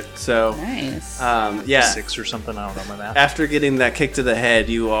 Nailed it. So, Nice. yeah. 6 or something. I don't know my math. After getting that kick to the head,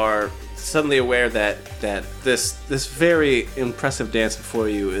 you are suddenly aware that this very impressive dance before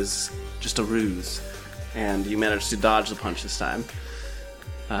you is just a ruse, and you managed to dodge the punch this time.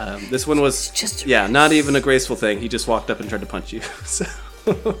 This one was just not even a graceful thing. He just walked up and tried to punch you. So,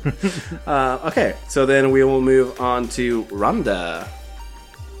 okay, so then we will move on to Rhonda.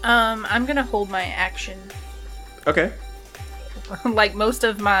 I'm gonna hold my action. Okay. Like, most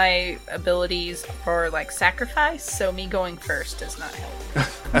of my abilities are like sacrifice, so me going first does not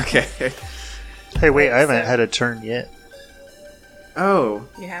help. Okay. Hey, wait, I haven't had a turn yet. Oh.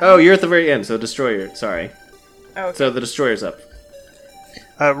 You have Oh, you're at the very end, so Destroyer. Sorry. Oh, okay. So the Destroyer's up.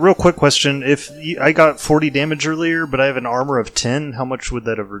 Real quick question. I got 40 damage earlier, but I have an armor of 10, how much would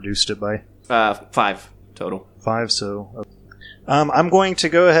that have reduced it by? 5 total. 5, so... I'm going to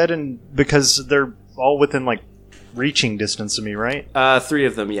go ahead and... Because they're all within, like, reaching distance of me, right? 3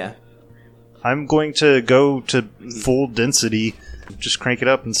 of them, yeah. I'm going to go to full density, just crank it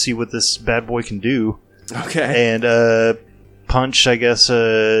up and see what this bad boy can do. Okay. And punch, I guess,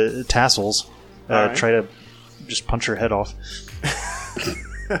 Tassels. Alright. Try to just punch her head off.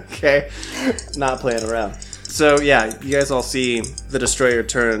 Okay. Not playing around. So, yeah, you guys all see the Destroyer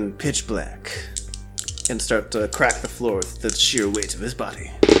turn pitch black and start to crack the floor with the sheer weight of his body.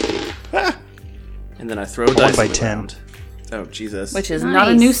 Ah! And then I throw dice by on the 10. ground. Oh, Jesus. Which is not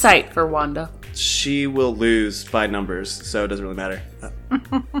a new sight for Wanda. She will lose by numbers, so it doesn't really matter.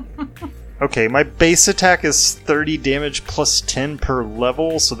 Okay, my base attack is 30 damage plus 10 per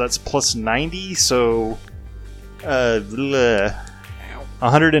level, so that's plus 90, so...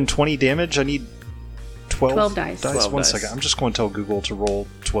 120 damage? I need 12 dice. 12 One dice. second. I'm just going to tell Google to roll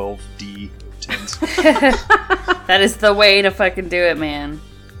 12 D10s. That is the way to fucking do it, man.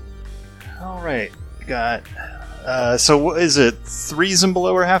 Alright, got... so what is it? 3s and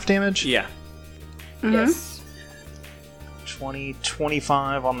below are half damage? Yeah. Yes. 20,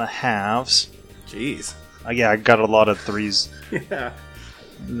 25 on the halves. Jeez. Yeah, I got a lot of 3s. Yeah.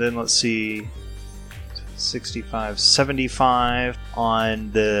 And then let's see... 65, 75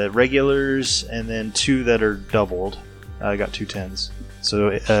 on the regulars, and then 2 that are doubled. I got 2 10s. So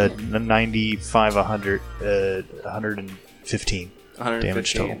 95, 100, 115 damage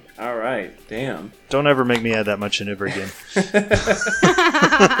 115. total. All right. Damn. Don't ever make me add that much in ever again.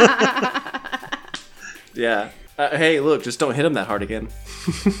 Yeah. Hey, look, just don't hit him that hard again.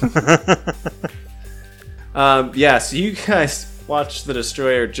 Yeah, so you guys watch the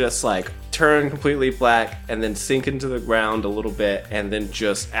Destroyer just like turn completely black and then sink into the ground a little bit and then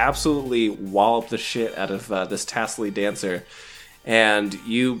just absolutely wallop the shit out of this tassely dancer. And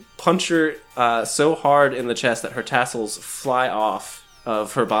you punch her so hard in the chest that her tassels fly off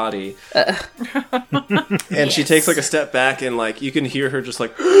of her body. And she takes like a step back and like you can hear her just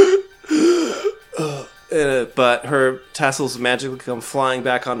like but her tassels magically come flying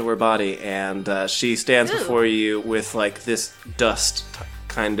back onto her body, and she stands before you with like this dust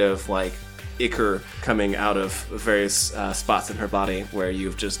kind of like ichor coming out of various spots in her body where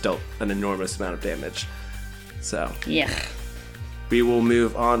you've just dealt an enormous amount of damage. So Yeah. we will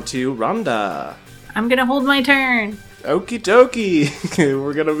move on to Rhonda. I'm gonna hold my turn. Okie dokie.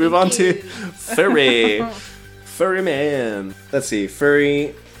 We're gonna move on to Furry. Furry man. Let's see.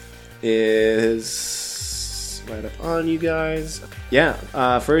 Furry is right up on you guys. Yeah.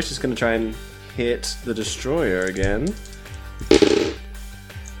 Furry's just gonna try and hit the Destroyer again.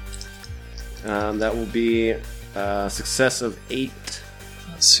 That will be a success of 8.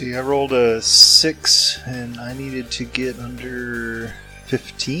 Let's see, I rolled a 6, and I needed to get under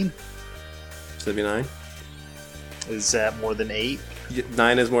 15. So that'd be 9. Is that more than 8?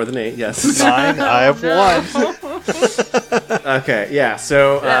 9 is more than 8. Yes. 9, I have 1. Okay. Yeah.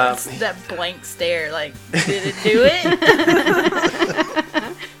 So. That blank stare, like, did it do it?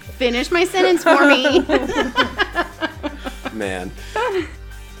 Finish my sentence for me. Man.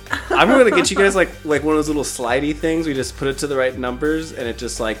 I'm gonna get you guys like one of those little slidey things. We just put it to the right numbers, and it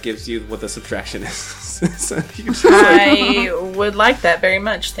just like gives you what the subtraction is. So you just, I would like that very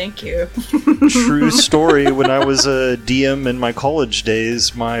much, thank you. True story. When I was a DM in my college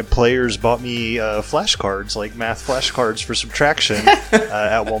days, my players bought me flashcards, like math flashcards for subtraction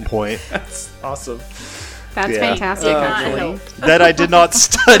at one point. That's awesome. That's Yeah. fantastic, actually. That I did not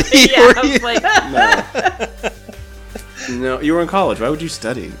study. Yeah, I was like, No. No, you were in college. Why would you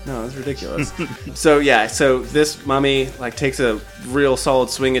study? No, that's ridiculous. So this mummy like takes a real solid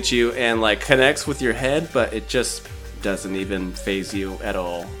swing at you and like connects with your head, but it just doesn't even phase you at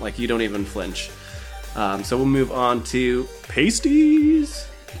all. Like you don't even flinch. So we'll move on to Pasties.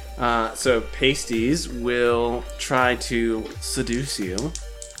 So Pasties will try to seduce you.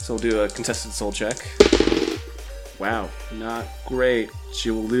 So we'll do a contested soul check. Wow, not great.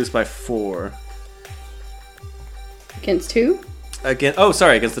 She will lose by 4. Against who? Against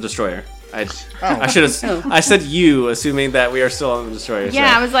the destroyer. I should have. I said you, assuming that we are still on the destroyer.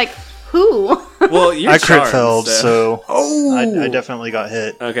 Yeah, so. I was like, who? Well, you're I crit charmed, failed, so Oh! I definitely got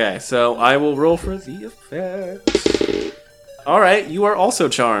hit. Okay, so I will roll for the effect. All right, you are also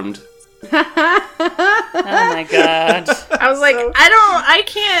charmed. Oh my god. I was like, I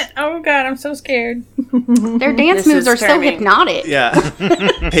can't. Oh god, I'm so scared. Their dance This moves is are so charming. hypnotic. Yeah,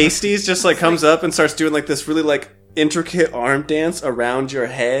 Pasties just like comes up and starts doing like this really like intricate arm dance around your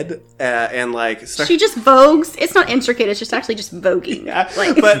head, and like She just vogues. It's not intricate. It's just actually just voguing. Yeah,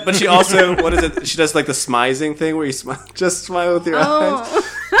 Like, but she also what is it? She does like the smizing thing where you just smile with your eyes. oh.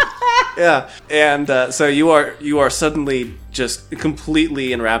 Yeah, and so you are suddenly just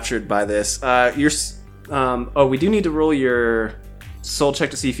completely enraptured by this. We do need to roll your soul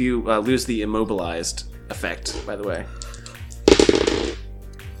check to see if you lose the immobilized effect. By the way,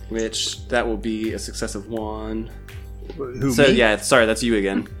 which that will be a success of 1. Who, So me? yeah, sorry, that's you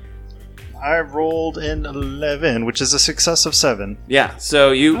again. I rolled an 11, which is a success of 7. Yeah,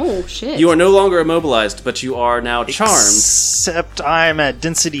 so Oh, shit. you are no longer immobilized, but you are now charmed. Except I'm at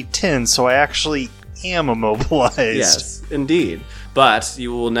density 10, so I actually am immobilized. Yes, indeed. But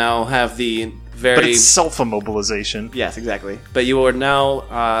you will now have the very... But it's self-immobilization. Yes, exactly. But you are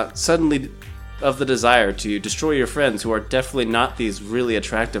now suddenly of the desire to destroy your friends who are definitely not these really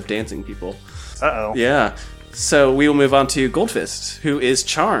attractive dancing people. Uh-oh. Yeah. So we will move on to Goldfist, who is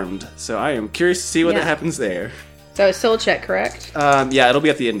charmed. So I am curious to see what Yeah. happens there. So a soul check, correct? Yeah, it'll be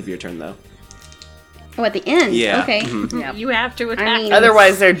at the end of your turn, though. Oh, at the end. Yeah. Okay. Yeah. You have to attack. mean-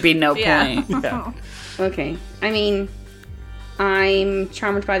 Otherwise, there'd be no Yeah. point. Yeah. Okay. I mean, I'm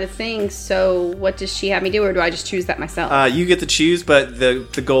charmed by the thing, so what does she have me do, or do I just choose that myself? You get to choose, but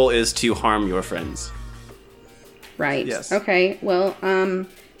the goal is to harm your friends. right. yes. Okay. Well,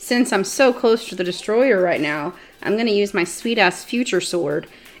 since I'm so close to the destroyer right now, I'm going to use my sweet-ass future sword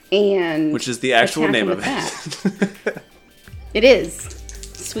and... Which is the actual attack name him of with it. that. It is.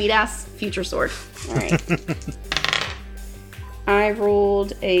 Sweet-ass future sword. All right. I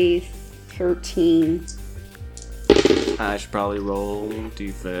rolled a 13. I should probably roll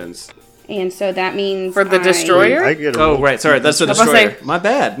defense. And so that means For the destroyer? I get a Oh, roll. right. Sorry, that's the I was about to destroyer. My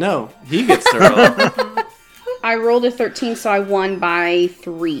bad. No, he gets to roll. I rolled a 13, so I won by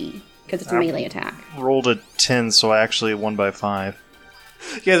 3 because it's a melee attack. Rolled a 10, so I actually won by 5.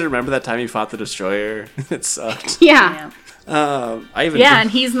 You guys remember that time you fought the destroyer? It sucked. Yeah. I even Yeah,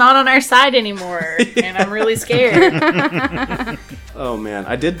 and he's not on our side anymore, and I'm really scared. oh man,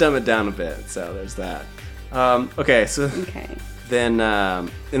 I did dumb it down a bit. So there's that. Okay, so Okay. then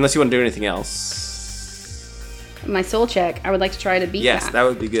unless you want to do anything else, My soul check. I would like to try to beat yes, that. that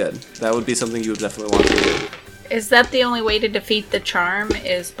would be good. That would be something you would definitely want to do. Is that the only way to defeat the charm?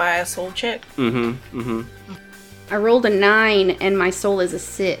 Is by a soul check? I rolled a 9, and my soul is a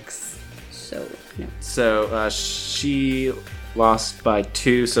 6. So, no. So she lost by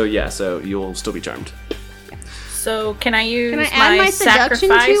 2. So yeah, so you'll still be charmed. So can I use Can I add my seduction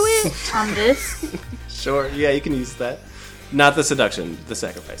to sacrifice it? on this? Sure. Yeah, you can use that. Not the seduction, the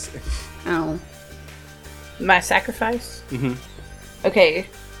sacrifice. Oh. My sacrifice? Mm-hmm. Okay.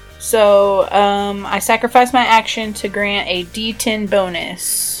 So, I sacrifice my action to grant a D10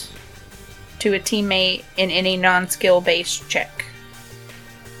 bonus to a teammate in any non-skill based check.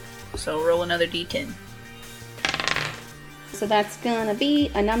 So roll another D10. So that's gonna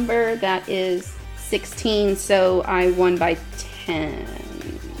be a number that is 16, so I won by 10.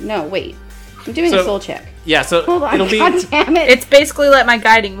 No, wait. I'm doing a So- soul check. Yeah, so Hold on, it'll be God damn it. It's basically like my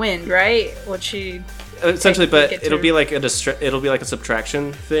guiding wind, right? What she essentially, but Get it'll through. be like it'll be like a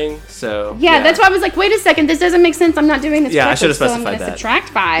subtraction thing. So Yeah, that's why I was like, wait a second, this doesn't make sense. I'm not doing this Yeah, I correctly, should have so I'm specified gonna that. subtract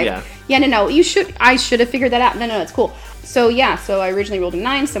 5. Yeah. No. I should have figured that out. No, it's cool. So yeah, so I originally rolled a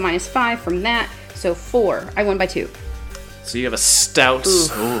 9, so minus 5 from that. So 4. I won by 2. So you have a stout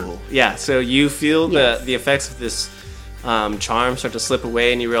soul. Yeah. So you feel Yes. the effects of this charm start to slip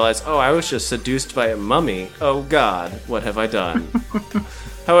away, and you realize, oh, I was just seduced by a mummy. Oh God, what have I done?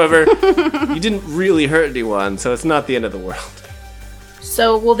 However, you didn't really hurt anyone, so it's not the end of the world.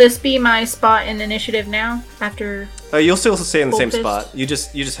 So will this be my spot in initiative now? After You'll still stay in the same Focused. spot. You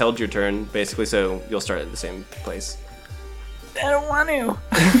just held your turn basically, so you'll start at the same place. I don't want to.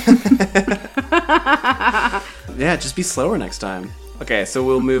 Yeah, just be slower next time. Okay, so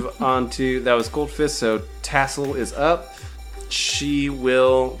we'll move on to, that was Goldfist, so Tassel is up. She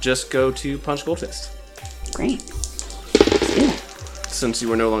will just go to punch Goldfist, Great. Let's do it. since you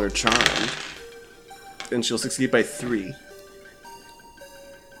were no longer charmed. And she'll succeed by 3.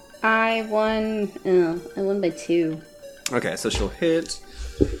 I won by 2. Okay, so she'll hit.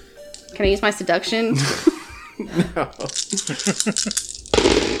 Can I use my seduction? No.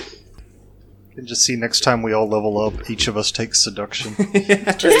 You can just see next time we all level up, each of us takes seduction.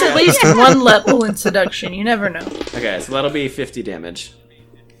 Just at least one level in seduction. You never know. Okay, so that'll be 50 damage.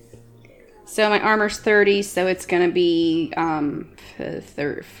 So my armor's 30, so it's gonna be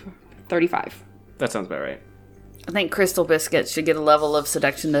 35. That sounds about right. I think Crystal Biscuit should get a level of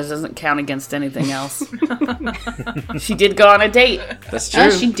seduction that doesn't count against anything else. She did go on a date. That's true.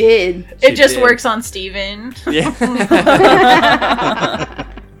 Oh, she did. It just did. works on Steven. Yeah.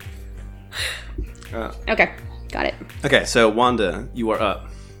 Okay, got it. Okay, so Wanda, you are up.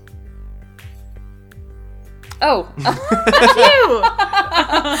 Oh. You.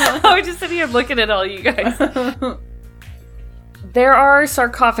 I was just sitting here looking at all you guys. There are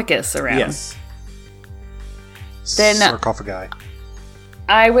sarcophagus around. Yes. Then- Sarcophagi.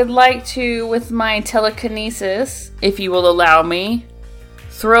 I would like to, with my telekinesis, if you will allow me,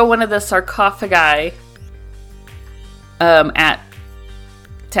 throw one of the sarcophagi at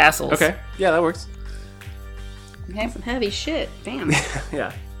Tassels. Okay. Yeah, that works. Okay, some heavy shit. Damn.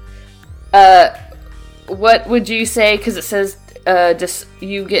 Yeah. What would you say? Because it says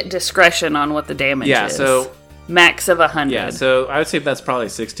you get discretion on what the damage Yeah, is. so Max of 100. yeah, so I would say that's probably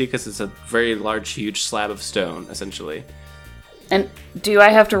 60 because it's a very large, huge slab of stone, essentially. And do I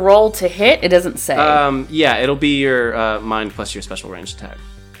have to roll to hit? It doesn't say. Yeah, it'll be your mind plus your special range attack.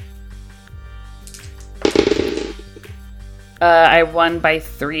 I won by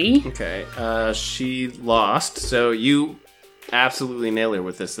 3. Okay. She lost, so you absolutely nail her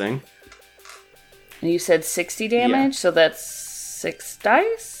with this thing. And you said 60 damage, so that's 6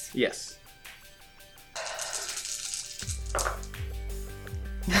 dice? Yes.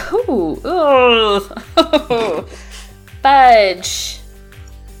 Ooh. Oh. Fudge.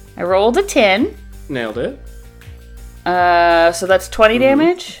 I rolled a 10. Nailed it. So that's 20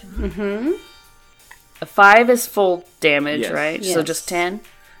 damage. Mm-hmm. A 5 is full damage, Yes. right? So Yes. just 10.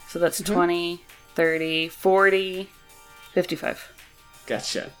 So that's 20, 30, 40, 55.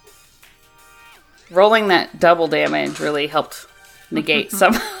 Gotcha. Rolling that double damage really helped negate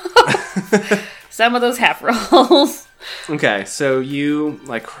some of those half rolls. Okay, so you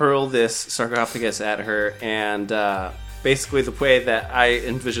hurl this sarcophagus at her, and basically the way that I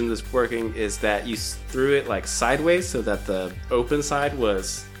envision this working is that you threw it sideways so that the open side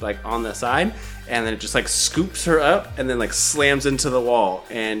was on the side, and then it just scoops her up and then slams into the wall,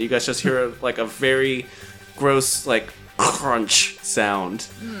 and you guys just hear a very gross crunch sound,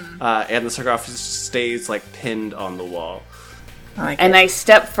 and the sarcophagus stays pinned on the wall. And I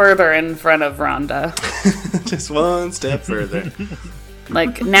step further in front of Rhonda. Just one step further.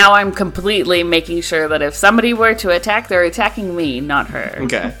 Now I'm completely making sure that if somebody were to attack, they're attacking me, not her.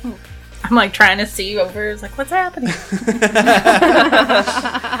 Okay. I'm trying to see over. It's what's happening?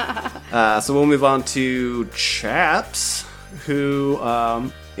 So we'll move on to Chaps, who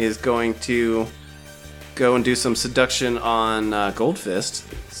is going to go and do some seduction on Goldfist.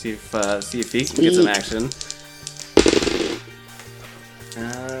 See if he can get some action.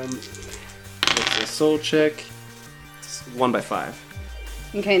 It's a soul check. It's 1 by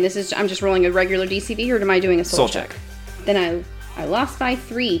 5. Okay, I'm just rolling a regular DCV, or am I doing a soul Soul check. Then I lost by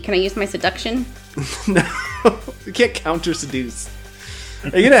 3. Can I use my seduction? No, you can't counter seduce.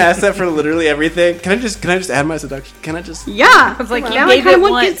 Are you gonna ask that for literally everything? Can I just add my seduction? Can I just? Yeah. I was like, Now you I gave kinda it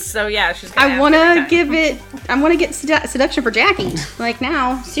want once, get- so yeah, she's gonna I have want every to time. give it. I want to get seduction for Jackie.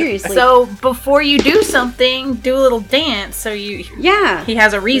 Now, seriously. So before you do something, do a little dance so he yeah,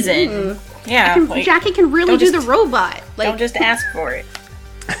 has a reason. Yeah, Jackie can really don't do just- the robot. don't just ask for it.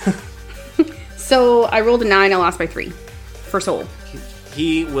 So I rolled a 9. I lost by 3 for soul.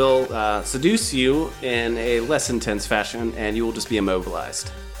 He will seduce you in a less intense fashion, and you will just be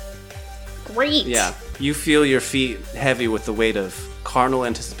immobilized. Great. Yeah, you feel your feet heavy with the weight of carnal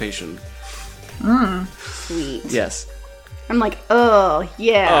anticipation. Sweet. Yes. I'm like, oh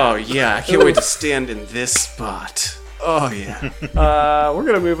yeah. Oh yeah, I can't wait to stand in this spot. Oh yeah. We're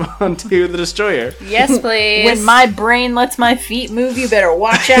gonna move on to the Destroyer. Yes, please. When my brain lets my feet move, you better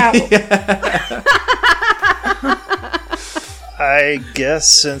watch out. I guess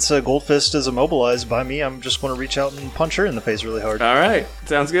since Goldfist is immobilized by me, I'm just going to reach out and punch her in the face really hard. All right,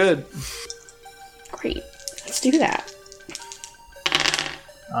 sounds good. Great. Let's do that.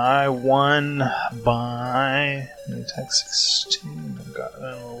 I won by... Attack 16. I've got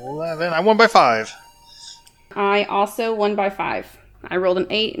an 11. I won by 5. I also won by 5. I rolled an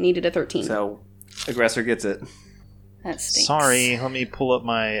 8 and needed a 13. So, aggressor gets it. That stinks. Sorry, let me pull up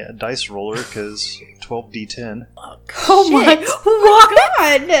my dice roller, because 12d10. Oh my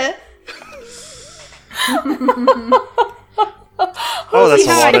God! Oh, that's a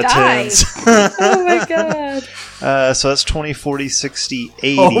how lot I of died. 10s. Oh my god. So that's 20, 40, 60,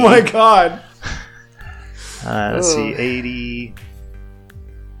 80. Oh my god! Let's see, 80,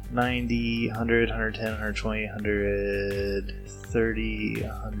 90, 100, 110, 120, 130,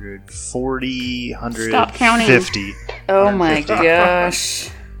 140, Stop counting. 150. Oh my gosh.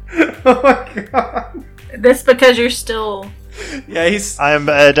 Oh my god! This because you're still. Yeah, he's... I'm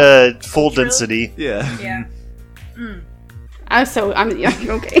at full density. Yeah. Yeah.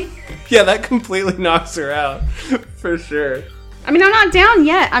 Okay. Yeah, that completely knocks her out. For sure. I mean, I'm not down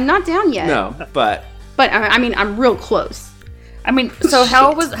yet. No, but... But I mean, I'm real close. I mean, so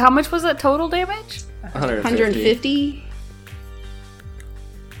how much was that total damage? 150.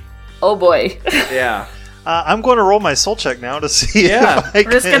 Oh boy. Yeah. I'm going to roll my soul check now to see Yeah. if I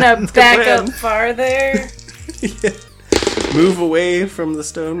We're just can- gonna back plan. up farther. Move away from the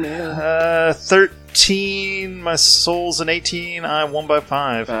stone man. 13, my soul's an 18, I won by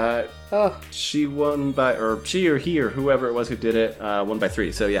 5. Oh. She won by... Or she or he or whoever it was who did it won by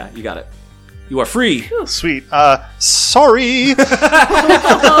 3. So yeah, you got it. You are free. Sweet. Sorry!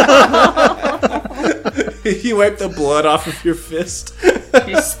 You wipe the blood off of your fist.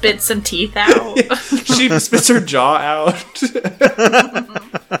 You spit some teeth out. She spits her jaw out.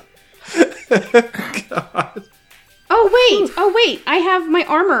 God. Oh wait! I have my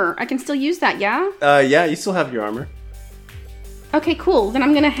armor. I can still use that. Yeah. Yeah, you still have your armor. Okay, cool. Then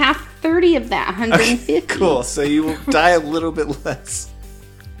I'm gonna have 30 of that. 150. Cool. So you will die a little bit less.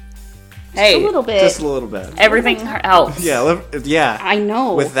 Hey, A little bit. Just a little bit. everything helps. Yeah, yeah. I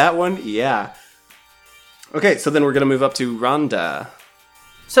know. With that one, yeah. Okay, so then we're gonna move up to Rhonda.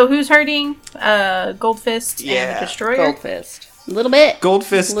 So who's hurting? Goldfist and Yeah. the Destroyer? Goldfist. a little bit.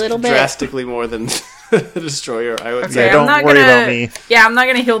 Goldfist Little bit. drastically more than the Destroyer, I would Okay, say. Yeah, don't worry about me. Yeah, I'm not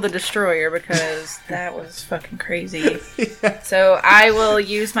gonna heal the Destroyer because that was fucking crazy. So I will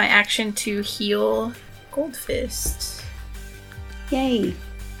use my action to heal Goldfist. Yay.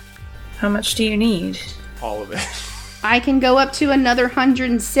 How much do you need? All of it. I can go up to another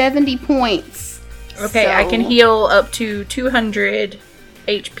 170 points. Okay, I can heal up to 200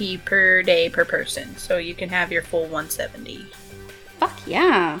 HP per day per person. So you can have your full 170. Fuck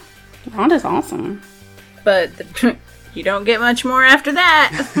yeah. Rhonda's awesome. But you don't get much more after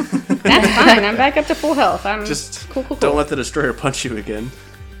that. That's fine. I'm back up to full health. I'm Just cool. don't let the Destroyer punch you again.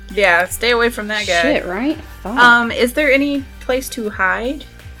 Yeah, stay away from that guy. Shit, right? Fuck. Is there any place to hide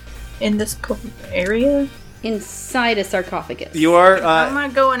in this area? Inside a sarcophagus. You are, I'm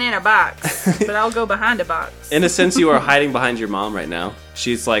not going in a box, but I'll go behind a box. in a sense, you are hiding behind your mom right now.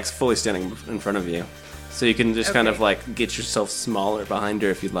 She's like fully standing in front of you. So you can just kind of like get yourself smaller behind her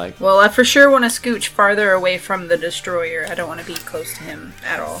if you'd like. Well, I for sure want to scooch farther away from the Destroyer. I don't want to be close to him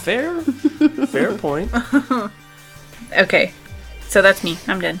at all. Fair point. Okay, so that's me.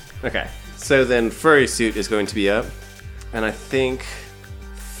 I'm done. Okay, so then Furry Suit is going to be up. And I think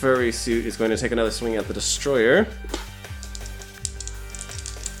Furry Suit is going to take another swing at the Destroyer.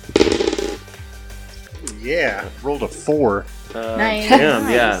 Yeah, rolled a 4. Nice. Damn,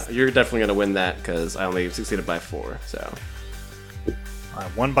 yeah, you're definitely going to win that because I only succeeded by 4, so I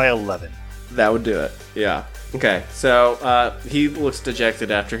won by 11. that would do it. Yeah. Okay, so he looks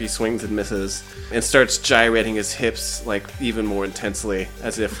dejected after he swings and misses and starts gyrating his hips like even more intensely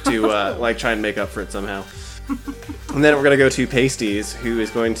as if to like try and make up for it somehow. And then we're going to go to Pasties, who is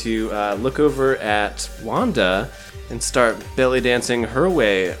going to look over at Wanda and start belly dancing her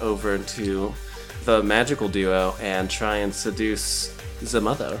way over to the magical duo and try and seduce the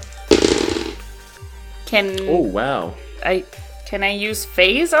mother. Oh, wow. Can I use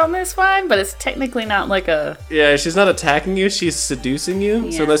phase on this one? But it's technically not like a... Yeah, she's not attacking you, she's seducing you.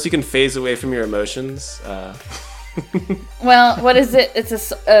 So Yeah. unless you can phase away from your emotions. Well, what is it? It's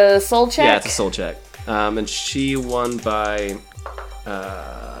a soul check? Yeah, it's a soul check. And she won by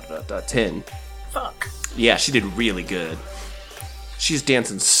 10. Fuck. Yeah, she did really good. She's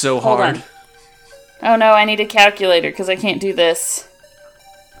dancing so Hold hard. on. Oh no, I need a calculator because I can't do this.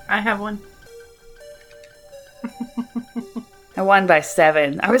 I have one. I won by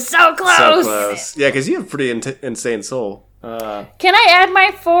 7. I was so close! So close. Yeah, because you have pretty insane soul. Can I add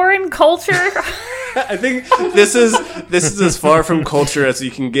my foreign culture? I think this is as far from culture as you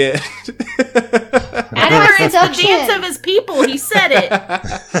can get. It's the dance of his people. He said it.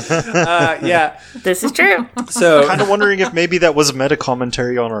 Yeah. This is true. So Kind of wondering if maybe that was a meta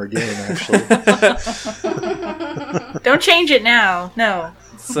commentary on our game, actually. Don't change it now. No.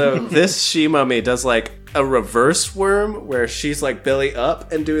 So this she-mummy does like a reverse worm where she's like belly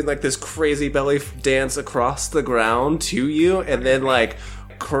up and doing like this crazy belly dance across the ground to you, and then like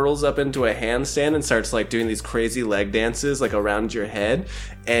curls up into a handstand and starts like doing these crazy leg dances like around your head,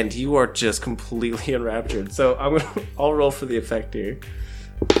 and you are just completely enraptured. So I'll roll for the effect here.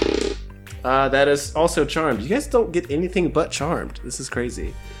 That is also charmed. You guys don't get anything but charmed. This is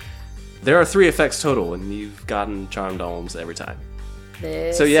crazy. There are 3 effects total, and you've gotten charmed almost every time.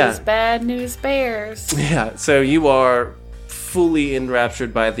 This So, yeah. is bad news bears. Yeah, so you are fully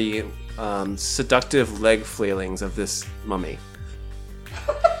enraptured by the seductive leg flailings of this mummy.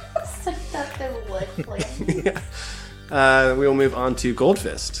 We will move on to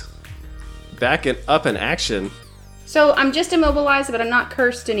Goldfist. Back and up in action. So I'm just immobilized, but I'm not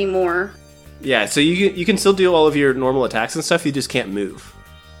cursed anymore. Yeah, so you can still do all of your normal attacks and stuff. You just can't move.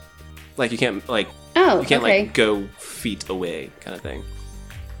 Like you can't Oh, okay. like go feet away kind of thing.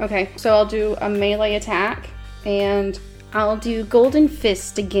 Okay, so I'll do a melee attack, and I'll do Golden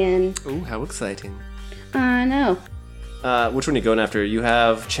Fist again. Ooh, how exciting! I know. Which one are you going after? You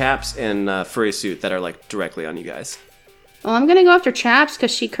have Chaps and Furry Suit that are like directly on you guys. Well, I'm gonna go after Chaps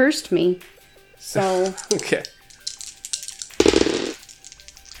because she cursed me. So Okay.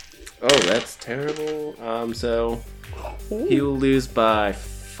 Oh, that's terrible. So he will lose by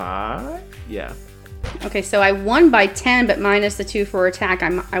 5. Yeah. okay, so I won by 10, but minus the 2 for attack,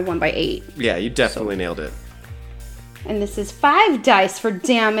 I won by 8. Yeah, you definitely nailed it. And this is 5 dice for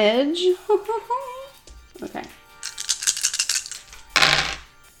damage. Okay.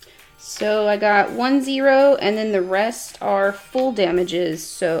 So I got 1 0, and then the rest are full damages.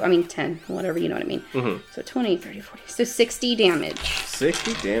 So, 10, whatever, you know what I mean. Mm-hmm. So 20, 30, 40. So 60 damage.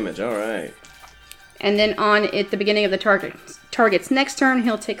 60 damage, alright. And then at the beginning of the target's next turn,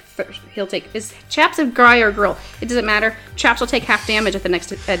 he'll take is Chaps a guy or girl? It doesn't matter. Chaps will take half damage at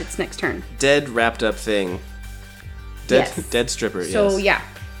its next turn. Dead wrapped up thing. Yes. Dead stripper, yes. So yeah.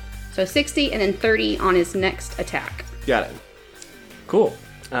 So 60 and then 30 on his next attack. Got it. Cool.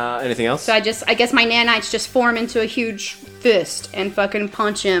 Anything else? So I guess my nanites just form into a huge fist and fucking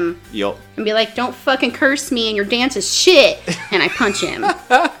punch him Yup. and be like, "Don't fucking curse me and your dance is shit." And I punch him.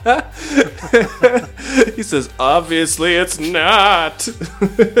 He says, "Obviously it's not."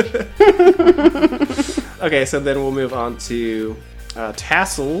 Okay, so then we'll move on to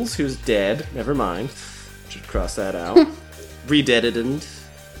Tassels, who's dead. Never mind. Should cross that out. Redeadened.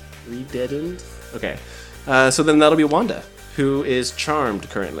 Okay. So then that'll be Wanda, who is charmed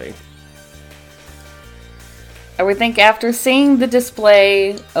currently. I would think after seeing the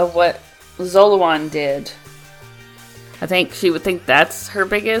display of what Zolowan did, I think she would think that's her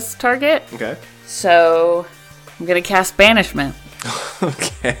biggest target. Okay. So I'm gonna cast Banishment.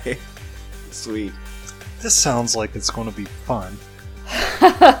 Okay. Sweet. This sounds like it's going to be fun.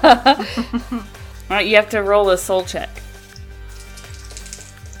 Alright, you have to roll a soul check.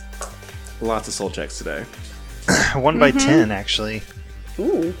 Lots of soul checks today. 1 by 10, actually.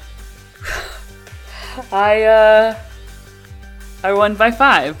 Ooh. I won by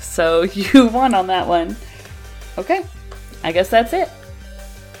 5, so you won on that one. Okay, I guess that's it.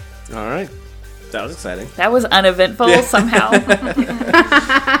 All right. That was exciting. That was uneventful somehow.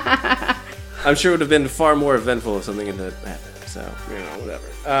 I'm sure it would have been far more eventful if something had happened. So,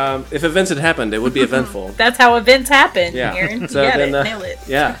 whatever. If events had happened, it would be eventful. That's how events happen. Yeah. Aaron. So you got then, it. Nail it.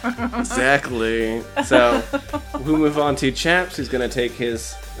 Yeah, exactly. So we'll move on to Chaps, who's going to take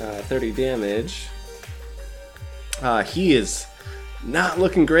his 30 damage. He is not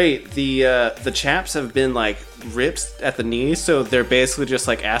looking great. The Chaps have been like ripped at the knees, so they're basically just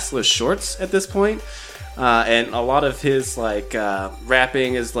like assless shorts at this point. And a lot of his like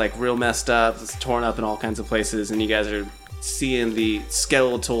wrapping is like real messed up. It's torn up in all kinds of places, and you guys are seeing the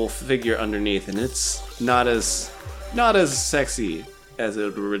skeletal figure underneath, and it's not as sexy as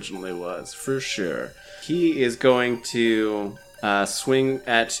it originally was, for sure. He is going to swing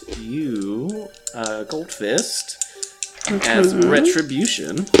at you, Goldfist, as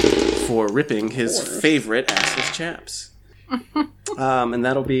retribution for ripping his favorite assless Chaps. And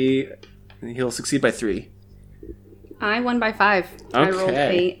that'll be... He'll succeed by 3. I won by 5. I rolled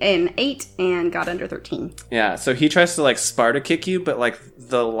Okay. an 8 and got under 13. Yeah, so he tries to like Sparta kick you, but like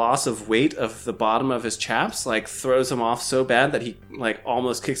the loss of weight of the bottom of his chaps like throws him off so bad that he like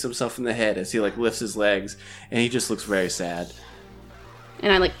almost kicks himself in the head as he like lifts his legs, and he just looks very sad.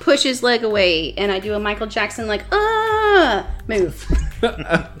 And I like push his leg away, and I do a Michael Jackson like move.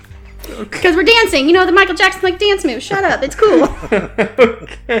 Because we're dancing. You know, the Michael Jackson like dance move. Shut up. It's cool.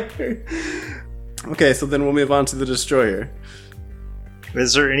 Okay, so then we'll move on to the destroyer.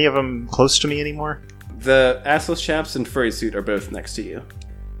 Is there any of them close to me anymore? The assless chaps and furry suit are both next to you.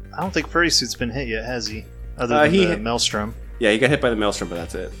 I don't think Furrysuit's been hit yet, has he? Other than the Maelstrom. Yeah, he got hit by the maelstrom, but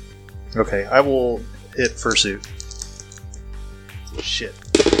that's it. Okay, I will hit Fursuit. Shit.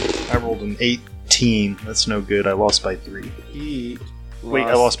 I rolled an 18. That's no good. I lost by 3. Wait,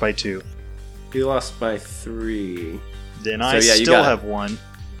 I lost by 2. He lost by 3. Then I still have 1.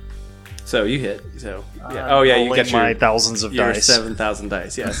 So you hit. So yeah. You got my thousands of your dice. 7,000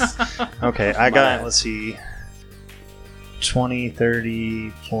 dice. Yes. Okay, I got. Let's see. 20, 30,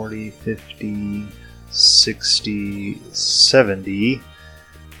 40, 50, 60, 70,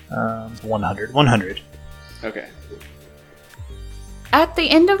 100. 100. Okay. At the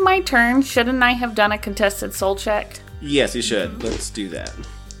end of my turn, shouldn't I have done a contested soul check? Yes, you should. Let's do that.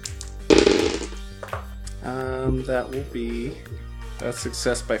 That will be a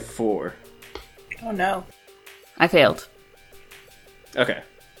success by 4. Oh no. I failed. Okay.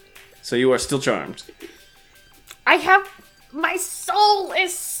 So you are still charmed. My soul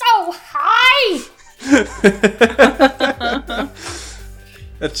is so high!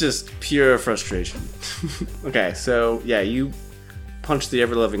 That's just pure frustration. Okay, so yeah, you punch the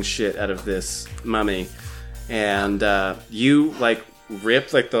ever-loving shit out of this mummy, and you like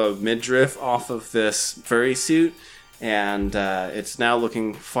rip like the midriff off of this furry suit, and it's now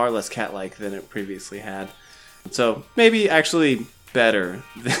looking far less cat-like than it previously had. So maybe actually better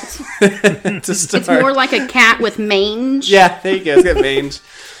to start. It's more like a cat with mange. Yeah, there you go. It's got mange.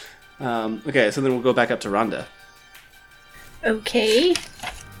 Okay, so then we'll go back up to Rhonda. Okay.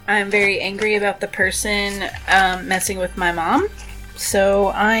 I'm very angry about the person messing with my mom. So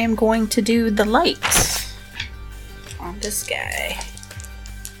I'm going to do the light on this guy.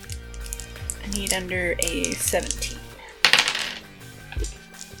 I need under a 17.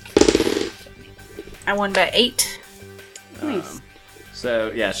 I won by 8. Nice.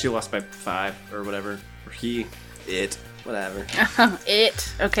 So yeah, she lost by 5 or whatever. Or whatever.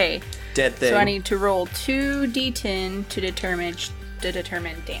 It. Okay. Dead thing. So I need to roll 2d10 to determine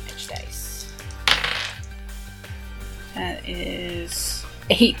damage dice. That is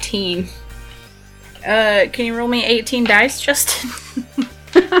 18. Can you roll me 18 dice, Justin?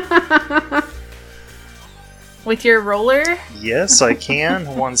 With your roller? Yes, I can.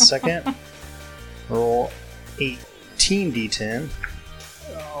 1 second. Roll 18d10.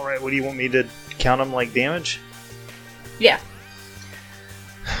 Alright, what do you want me to count them like damage? Yeah.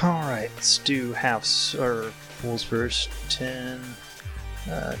 Alright, let's do halves or fulls first. 10,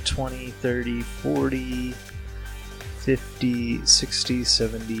 20, 30, 40, 50, 60,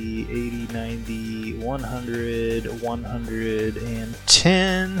 70, 80, 90, 100,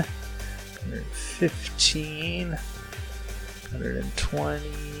 110, 115,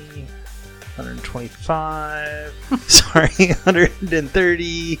 120, 125, sorry,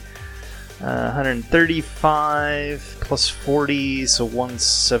 130, 135 plus 40, so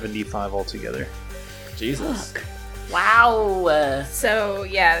 175 altogether. Jesus. Wow. So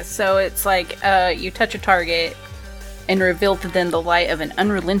it's like you touch a target and reveal to them the light of an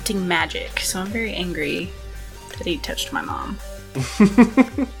unrelenting magic. So I'm very angry that he touched my mom.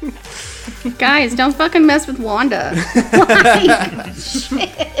 Guys, don't fucking mess with Wanda. Like,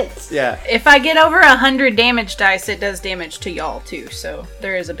 shit. Yeah. If I get over 100 damage dice, it does damage to y'all too, so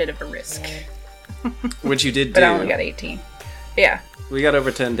there is a bit of a risk. Which you did do. But I only got 18. Yeah. We got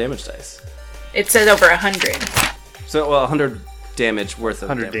over 10 damage dice. It says over 100. So, 100 damage worth of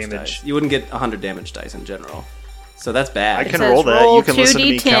 100 damage damage. dice. You wouldn't get 100 damage dice in general. So that's bad. I It can says roll that. You can listen to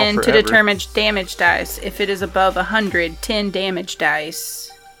me count 2d10 to forever. determine damage dice. If it is above 100, 10 damage dice.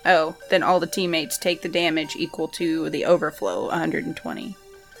 Oh, then all the teammates take the damage equal to the overflow, 120.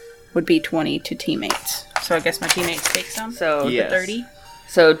 Would be 20 to teammates. So I guess my teammates take some? So, Yes. 30?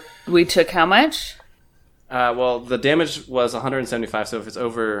 so we took how much? The damage was 175, so if it's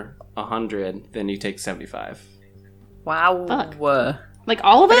over 100, then you take 75. Wow. Fuck. Like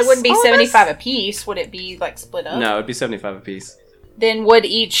all of But us? it wouldn't be All of us? 75 apiece. Would it be, like, split up? No, it'd be 75 apiece. Then would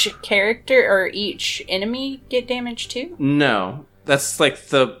each character or each enemy get damage too? No. That's like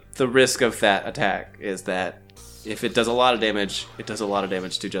the risk of that attack is that if it does a lot of damage, it does a lot of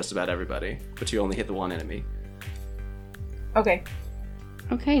damage to just about everybody, but you only hit the one enemy. Okay.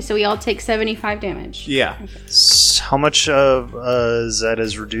 Okay, so we all take 75 damage. Yeah. How much of is that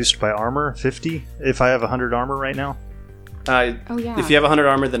is reduced by armor? 50? If I have 100 armor right now? Oh, yeah. If you have 100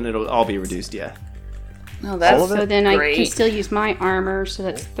 armor, then it'll all be reduced, yeah. Oh, that's All of it? So then I great. can still use my armor, so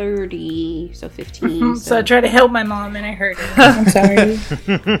that's 30, so 15. So I tried to help my mom and I hurt her. I'm sorry.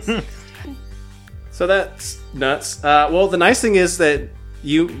 So that's nuts. Well, the nice thing is that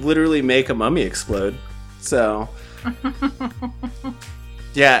you literally make a mummy explode. So,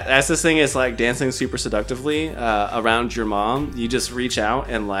 yeah, as this thing is like dancing super seductively around your mom, you just reach out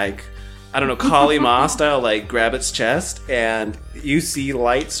and like, I don't know, Kali Ma style, like grab its chest, and you see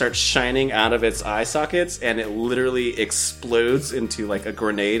light start shining out of its eye sockets, and it literally explodes into like a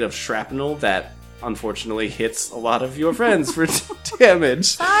grenade of shrapnel that unfortunately hits a lot of your friends for damage.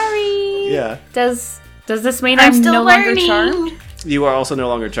 Sorry. Yeah. Does this mean I'm I'm still no longer learning. charmed? You are also no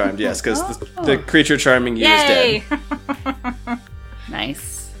longer charmed, yes, because the creature charming you is Yay! dead.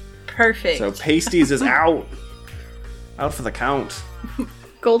 Nice. Perfect. So Pasties is out. Out for the count.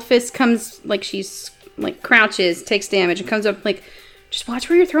 Goldfist comes, like, she's, like, crouches, takes damage, and comes up, like, just watch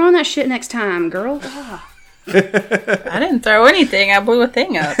where you're throwing that shit next time, girl. I didn't throw anything. I blew a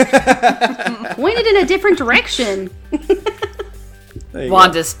thing up. Point it in a different direction. There you go.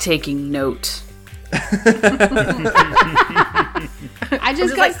 Wanda's taking note. I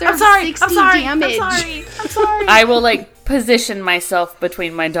just got I'm sorry. 60 I'm sorry. damage. I'm sorry. I'm sorry. I will, like, position myself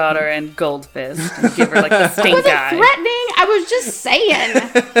between my daughter and Goldfist and give her, like, the stink Wasn't eye. threatening. I was just saying.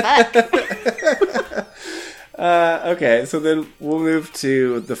 Fuck. Okay, so then we'll move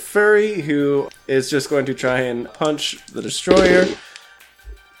to the furry, who is just going to try and punch the destroyer.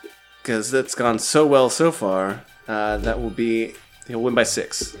 Because that's gone so well so far. That will be... He'll win by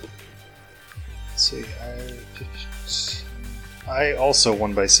 6. Let's see, I also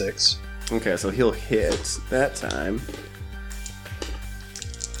won by 6. Okay, so he'll hit that time.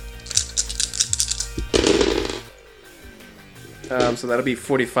 So that'll be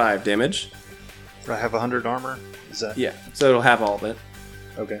 45 damage. Do I have 100 armor? Is that Yeah, so it'll have all of it.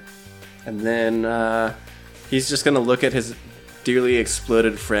 okay? And then he's just going to look at his dearly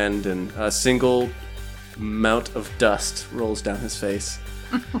exploded friend, and a single mount of dust rolls down his face.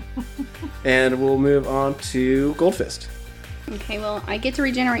 And we'll move on to Goldfist. Okay, well, I get to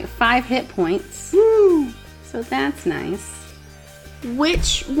regenerate 5 hit points. Woo! So that's nice.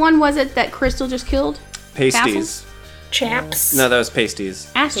 Which one was it that Crystal just killed? Pasties. Chaps. No, that was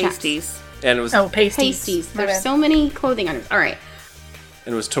Pasties. Ass chaps. Pasties. And it was Pasties. Pasties. My There's bad. so many clothing items. All right.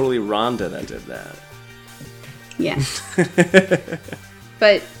 and it was totally Rhonda that did that. Yes.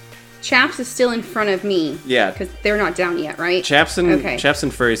 But Chaps is still in front of me. Yeah. Because they're not down yet, right? Chaps and Okay.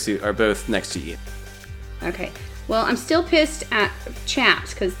 Furry Suit are both next to you. Okay. Well, I'm still pissed at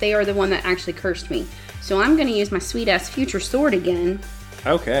Chaps because they are the one that actually cursed me. So I'm going to use my sweet-ass future sword again.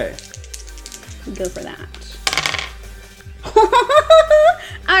 Okay. Go for that.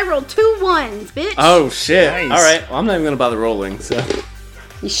 I rolled 2 1s, bitch. Oh shit! Nice. All right, well, I'm not even gonna bother rolling. So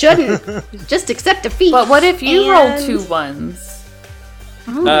You shouldn't. Just accept defeat. But what if you roll And- 2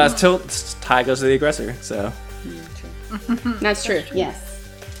 1s? till tie goes to the aggressor. So That's true. Yes.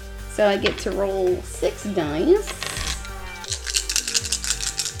 So I get to roll 6 dice.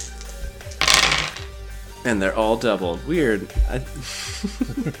 and they're all doubled. Weird.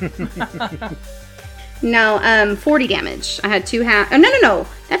 No, 40 damage. I had 2 half. Oh, no.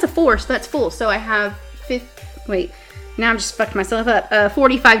 That's a 4, so that's full. So I have 5. Wait. Now I'm just fucked myself up.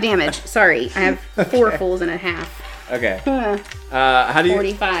 45 damage. Sorry. I have 4 fulls and a half. Okay. How do you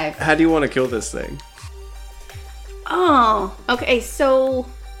 45. how do you want to kill this thing? Oh, okay. So,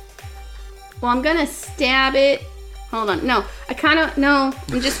 well, I'm gonna stab it. Hold on. No,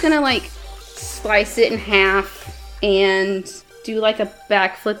 I'm just gonna like slice it in half and do like a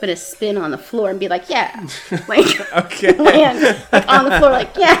backflip and a spin on the floor and be like, yeah, like Okay. land like, on the floor,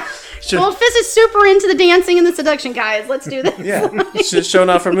 like yeah. Goldfist is super into the dancing and the seduction, guys. Let's do this. Yeah. Showing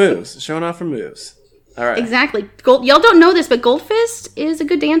off her moves. Showing off her moves. All right. Exactly. Y'all don't know this, but Goldfist is a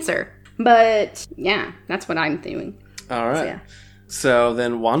good dancer. But yeah, that's what I'm doing. All right. So, yeah. So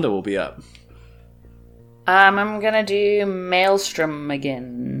then Wanda will be up. I'm gonna do Maelstrom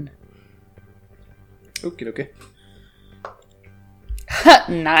again. Okay.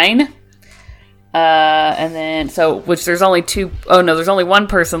 9. And then, which there's only 2. Oh no, there's only 1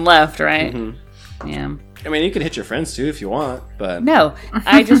 person left, right? Mm-hmm. Yeah. I mean, you can hit your friends too if you want, but No,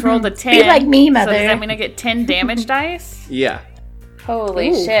 I just rolled a 10. Be like me, So mother. does that mean I get 10 damage dice? yeah. Holy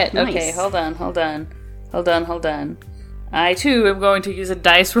Ooh, shit. nice. Okay, hold on. I too am going to use a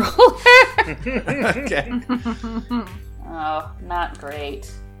dice roller. Okay. Oh, not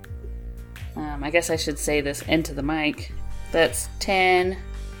great. I guess I should say this into the mic. That's 10,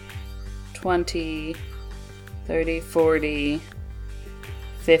 20, 30, 40,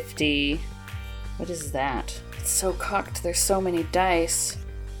 50. What is that? It's so cocked. There's so many dice.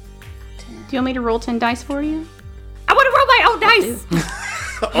 Do you want me to roll 10 dice for you? I want to roll my own dice!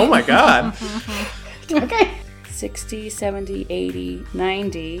 Oh my god. Okay. 60, 70, 80,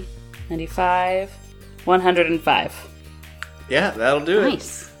 90, 95, 105. Yeah, that'll do it.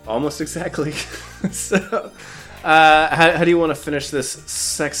 Nice. Almost exactly. So, how do you want to finish this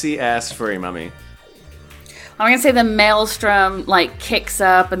sexy ass furry mummy? I'm gonna say the maelstrom like kicks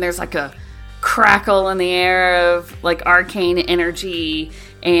up and there's like a crackle in the air of like arcane energy,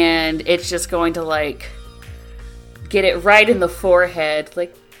 and it's just going to like get it right in the forehead,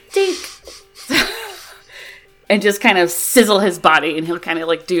 like dink, and just kind of sizzle his body, and he'll kind of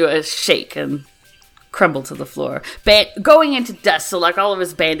like do a shake and crumble to the floor, going into dust. So like all of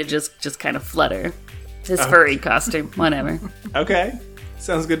his bandages just kind of flutter. His furry costume, whatever. Okay,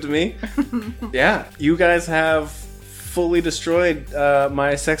 sounds good to me. Yeah, you guys have fully destroyed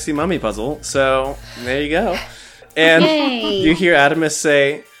my sexy mummy puzzle, so there you go. And Yay. you hear Adamus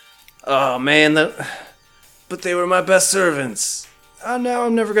say, "Oh man, but they were my best servants. Now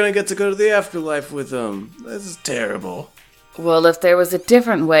I'm never gonna get to go to the afterlife with them. This is terrible." Well, if there was a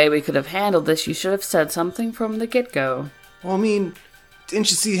different way we could have handled this, you should have said something from the get-go. Well, I mean, didn't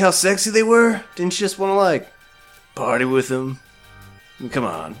you see how sexy they were? Didn't you just want to, like, party with them? I mean, come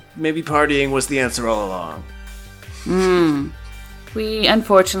on. Maybe partying was the answer all along. We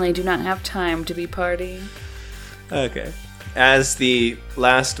unfortunately do not have time to be partying. Okay. As the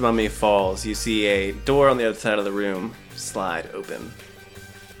last mummy falls, you see a door on the other side of the room slide open,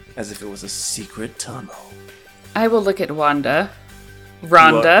 as if it was a secret tunnel. I will look at Rhonda.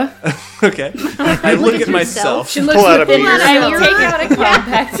 Okay. I look at myself. She Pull out a mirror. I will take out a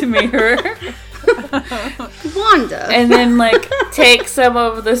compact mirror Wanda. and then like take some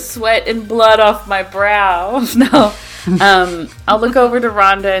of the sweat and blood off my brow. No. I'll look over to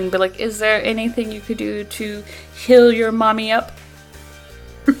Rhonda and be like, is there anything you could do to heal your mommy up?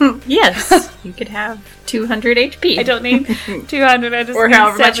 Yes, you could have 200 HP. I don't need 200, I just Or need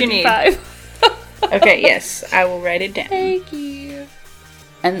however much you need. 75. Okay, yes, I will write it down. Thank you.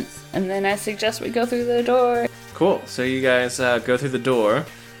 And then I suggest we go through the door. Cool. So you guys go through the door,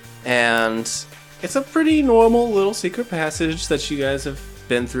 and it's a pretty normal little secret passage that you guys have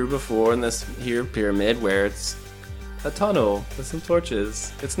been through before in this here pyramid, where it's a tunnel with some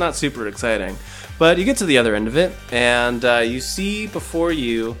torches. It's not super exciting, but you get to the other end of it, and you see before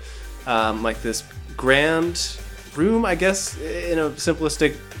you like this grand room, I guess, in a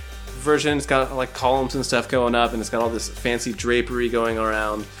simplistic version. It's got like columns and stuff going up, and it's got all this fancy drapery going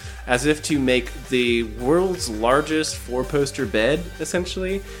around, as if to make the world's largest 4-poster bed,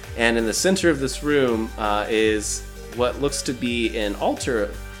 essentially. And in the center of this room is what looks to be an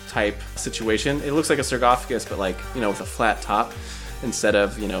altar type situation. It looks like a sarcophagus, but like, you know, with a flat top instead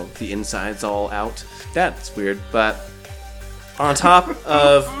of, you know, the insides all out. That's weird. But on top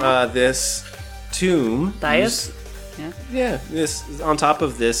of this tomb, Dais? yeah, this on top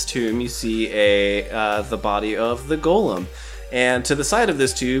of this tomb, you see the body of the golem, and to the side of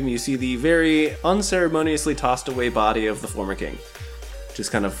this tomb, you see the very unceremoniously tossed away body of the former king,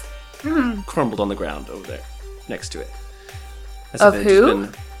 just kind of crumbled on the ground over there, next to it. As Of if it had just who?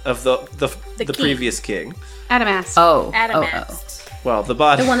 been- of the king. previous king. Adamas. Oh. Adamast. Well, the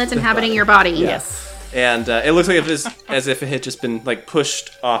body. The one that's inhabiting your body. Yes. And it looks like it was as if it had just been like pushed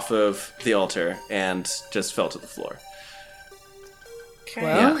off of the altar and just fell to the floor. Okay.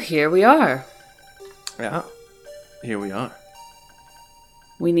 Well, here we are. Yeah, here we are.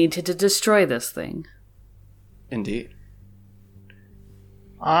 We need to destroy this thing. Indeed.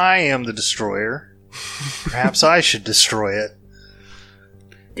 I am the destroyer. Perhaps I should destroy it.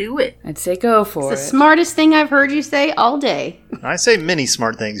 Do it. I'd say go for It's the it. smartest thing I've heard you say all day. I say many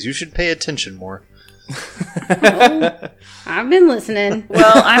smart things. You should pay attention more. I've been listening.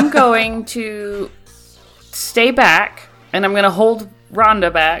 Well, I'm going to stay back, and I'm going to hold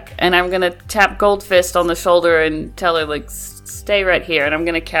Rhonda back, and I'm going to tap Goldfist on the shoulder and tell her, like, stay right here, and I'm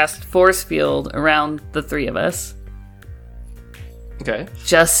going to cast Force Field around the three of us, Okay.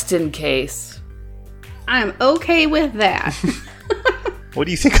 just in case. I'm okay with that. What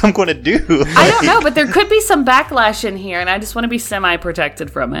do you think I'm going to do? I don't know, but there could be some backlash in here, and I just want to be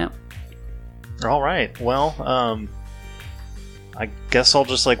semi-protected from it. All right. Well, I guess I'll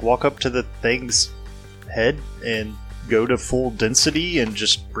just like walk up to the thing's head and go to full density and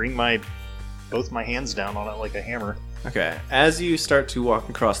just bring both my hands down on it like a hammer. Okay. As you start to walk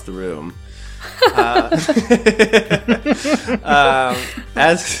across the room,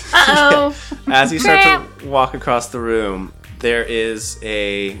 as you start to walk across the room, there is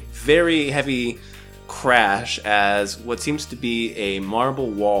a very heavy crash as what seems to be a marble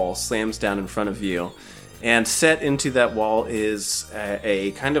wall slams down in front of you, and set into that wall is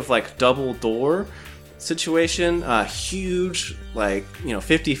a kind of like double door situation, a huge, like,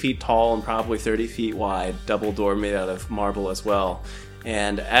 50 feet tall and probably 30 feet wide double door made out of marble as well.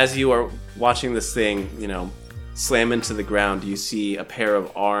 And as you are watching this thing, slam into the ground, you see a pair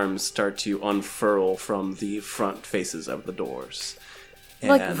of arms start to unfurl from the front faces of the doors.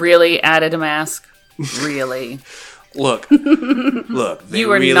 And Really, added a mask? Really? Look, they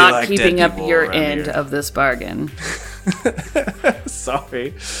You are really not like keeping dead up people your around end here. of this bargain.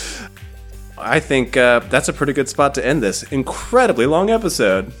 Sorry. I think that's a pretty good spot to end this incredibly long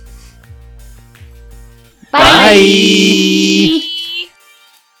episode. Bye.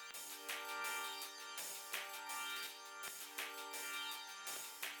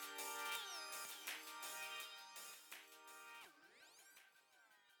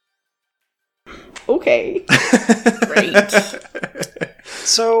 Okay. Great.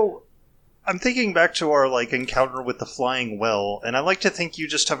 So, I'm thinking back to our encounter with the flying well, and I like to think you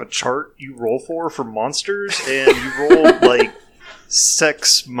just have a chart you roll for monsters, and you roll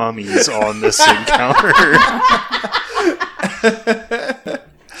sex mummies on this encounter.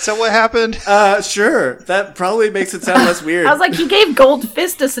 Is that what happened? Sure. That probably makes it sound less weird. I was like, he gave Gold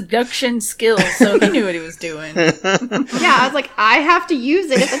Fist a seduction skill, so he knew what he was doing. Yeah, I was like, I have to use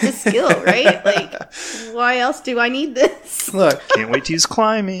it if it's a skill, right? Why else do I need this? Look, Can't wait to use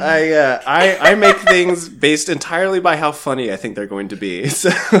climbing. I make things based entirely by how funny I think they're going to be. So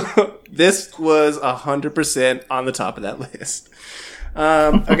this was 100% on the top of that list.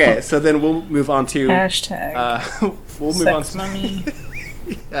 Okay, so then we'll move on to Hashtag we'll move on sex to, mummy.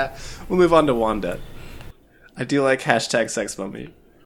 we'll move on to Wanda. I do like hashtag sex mummy.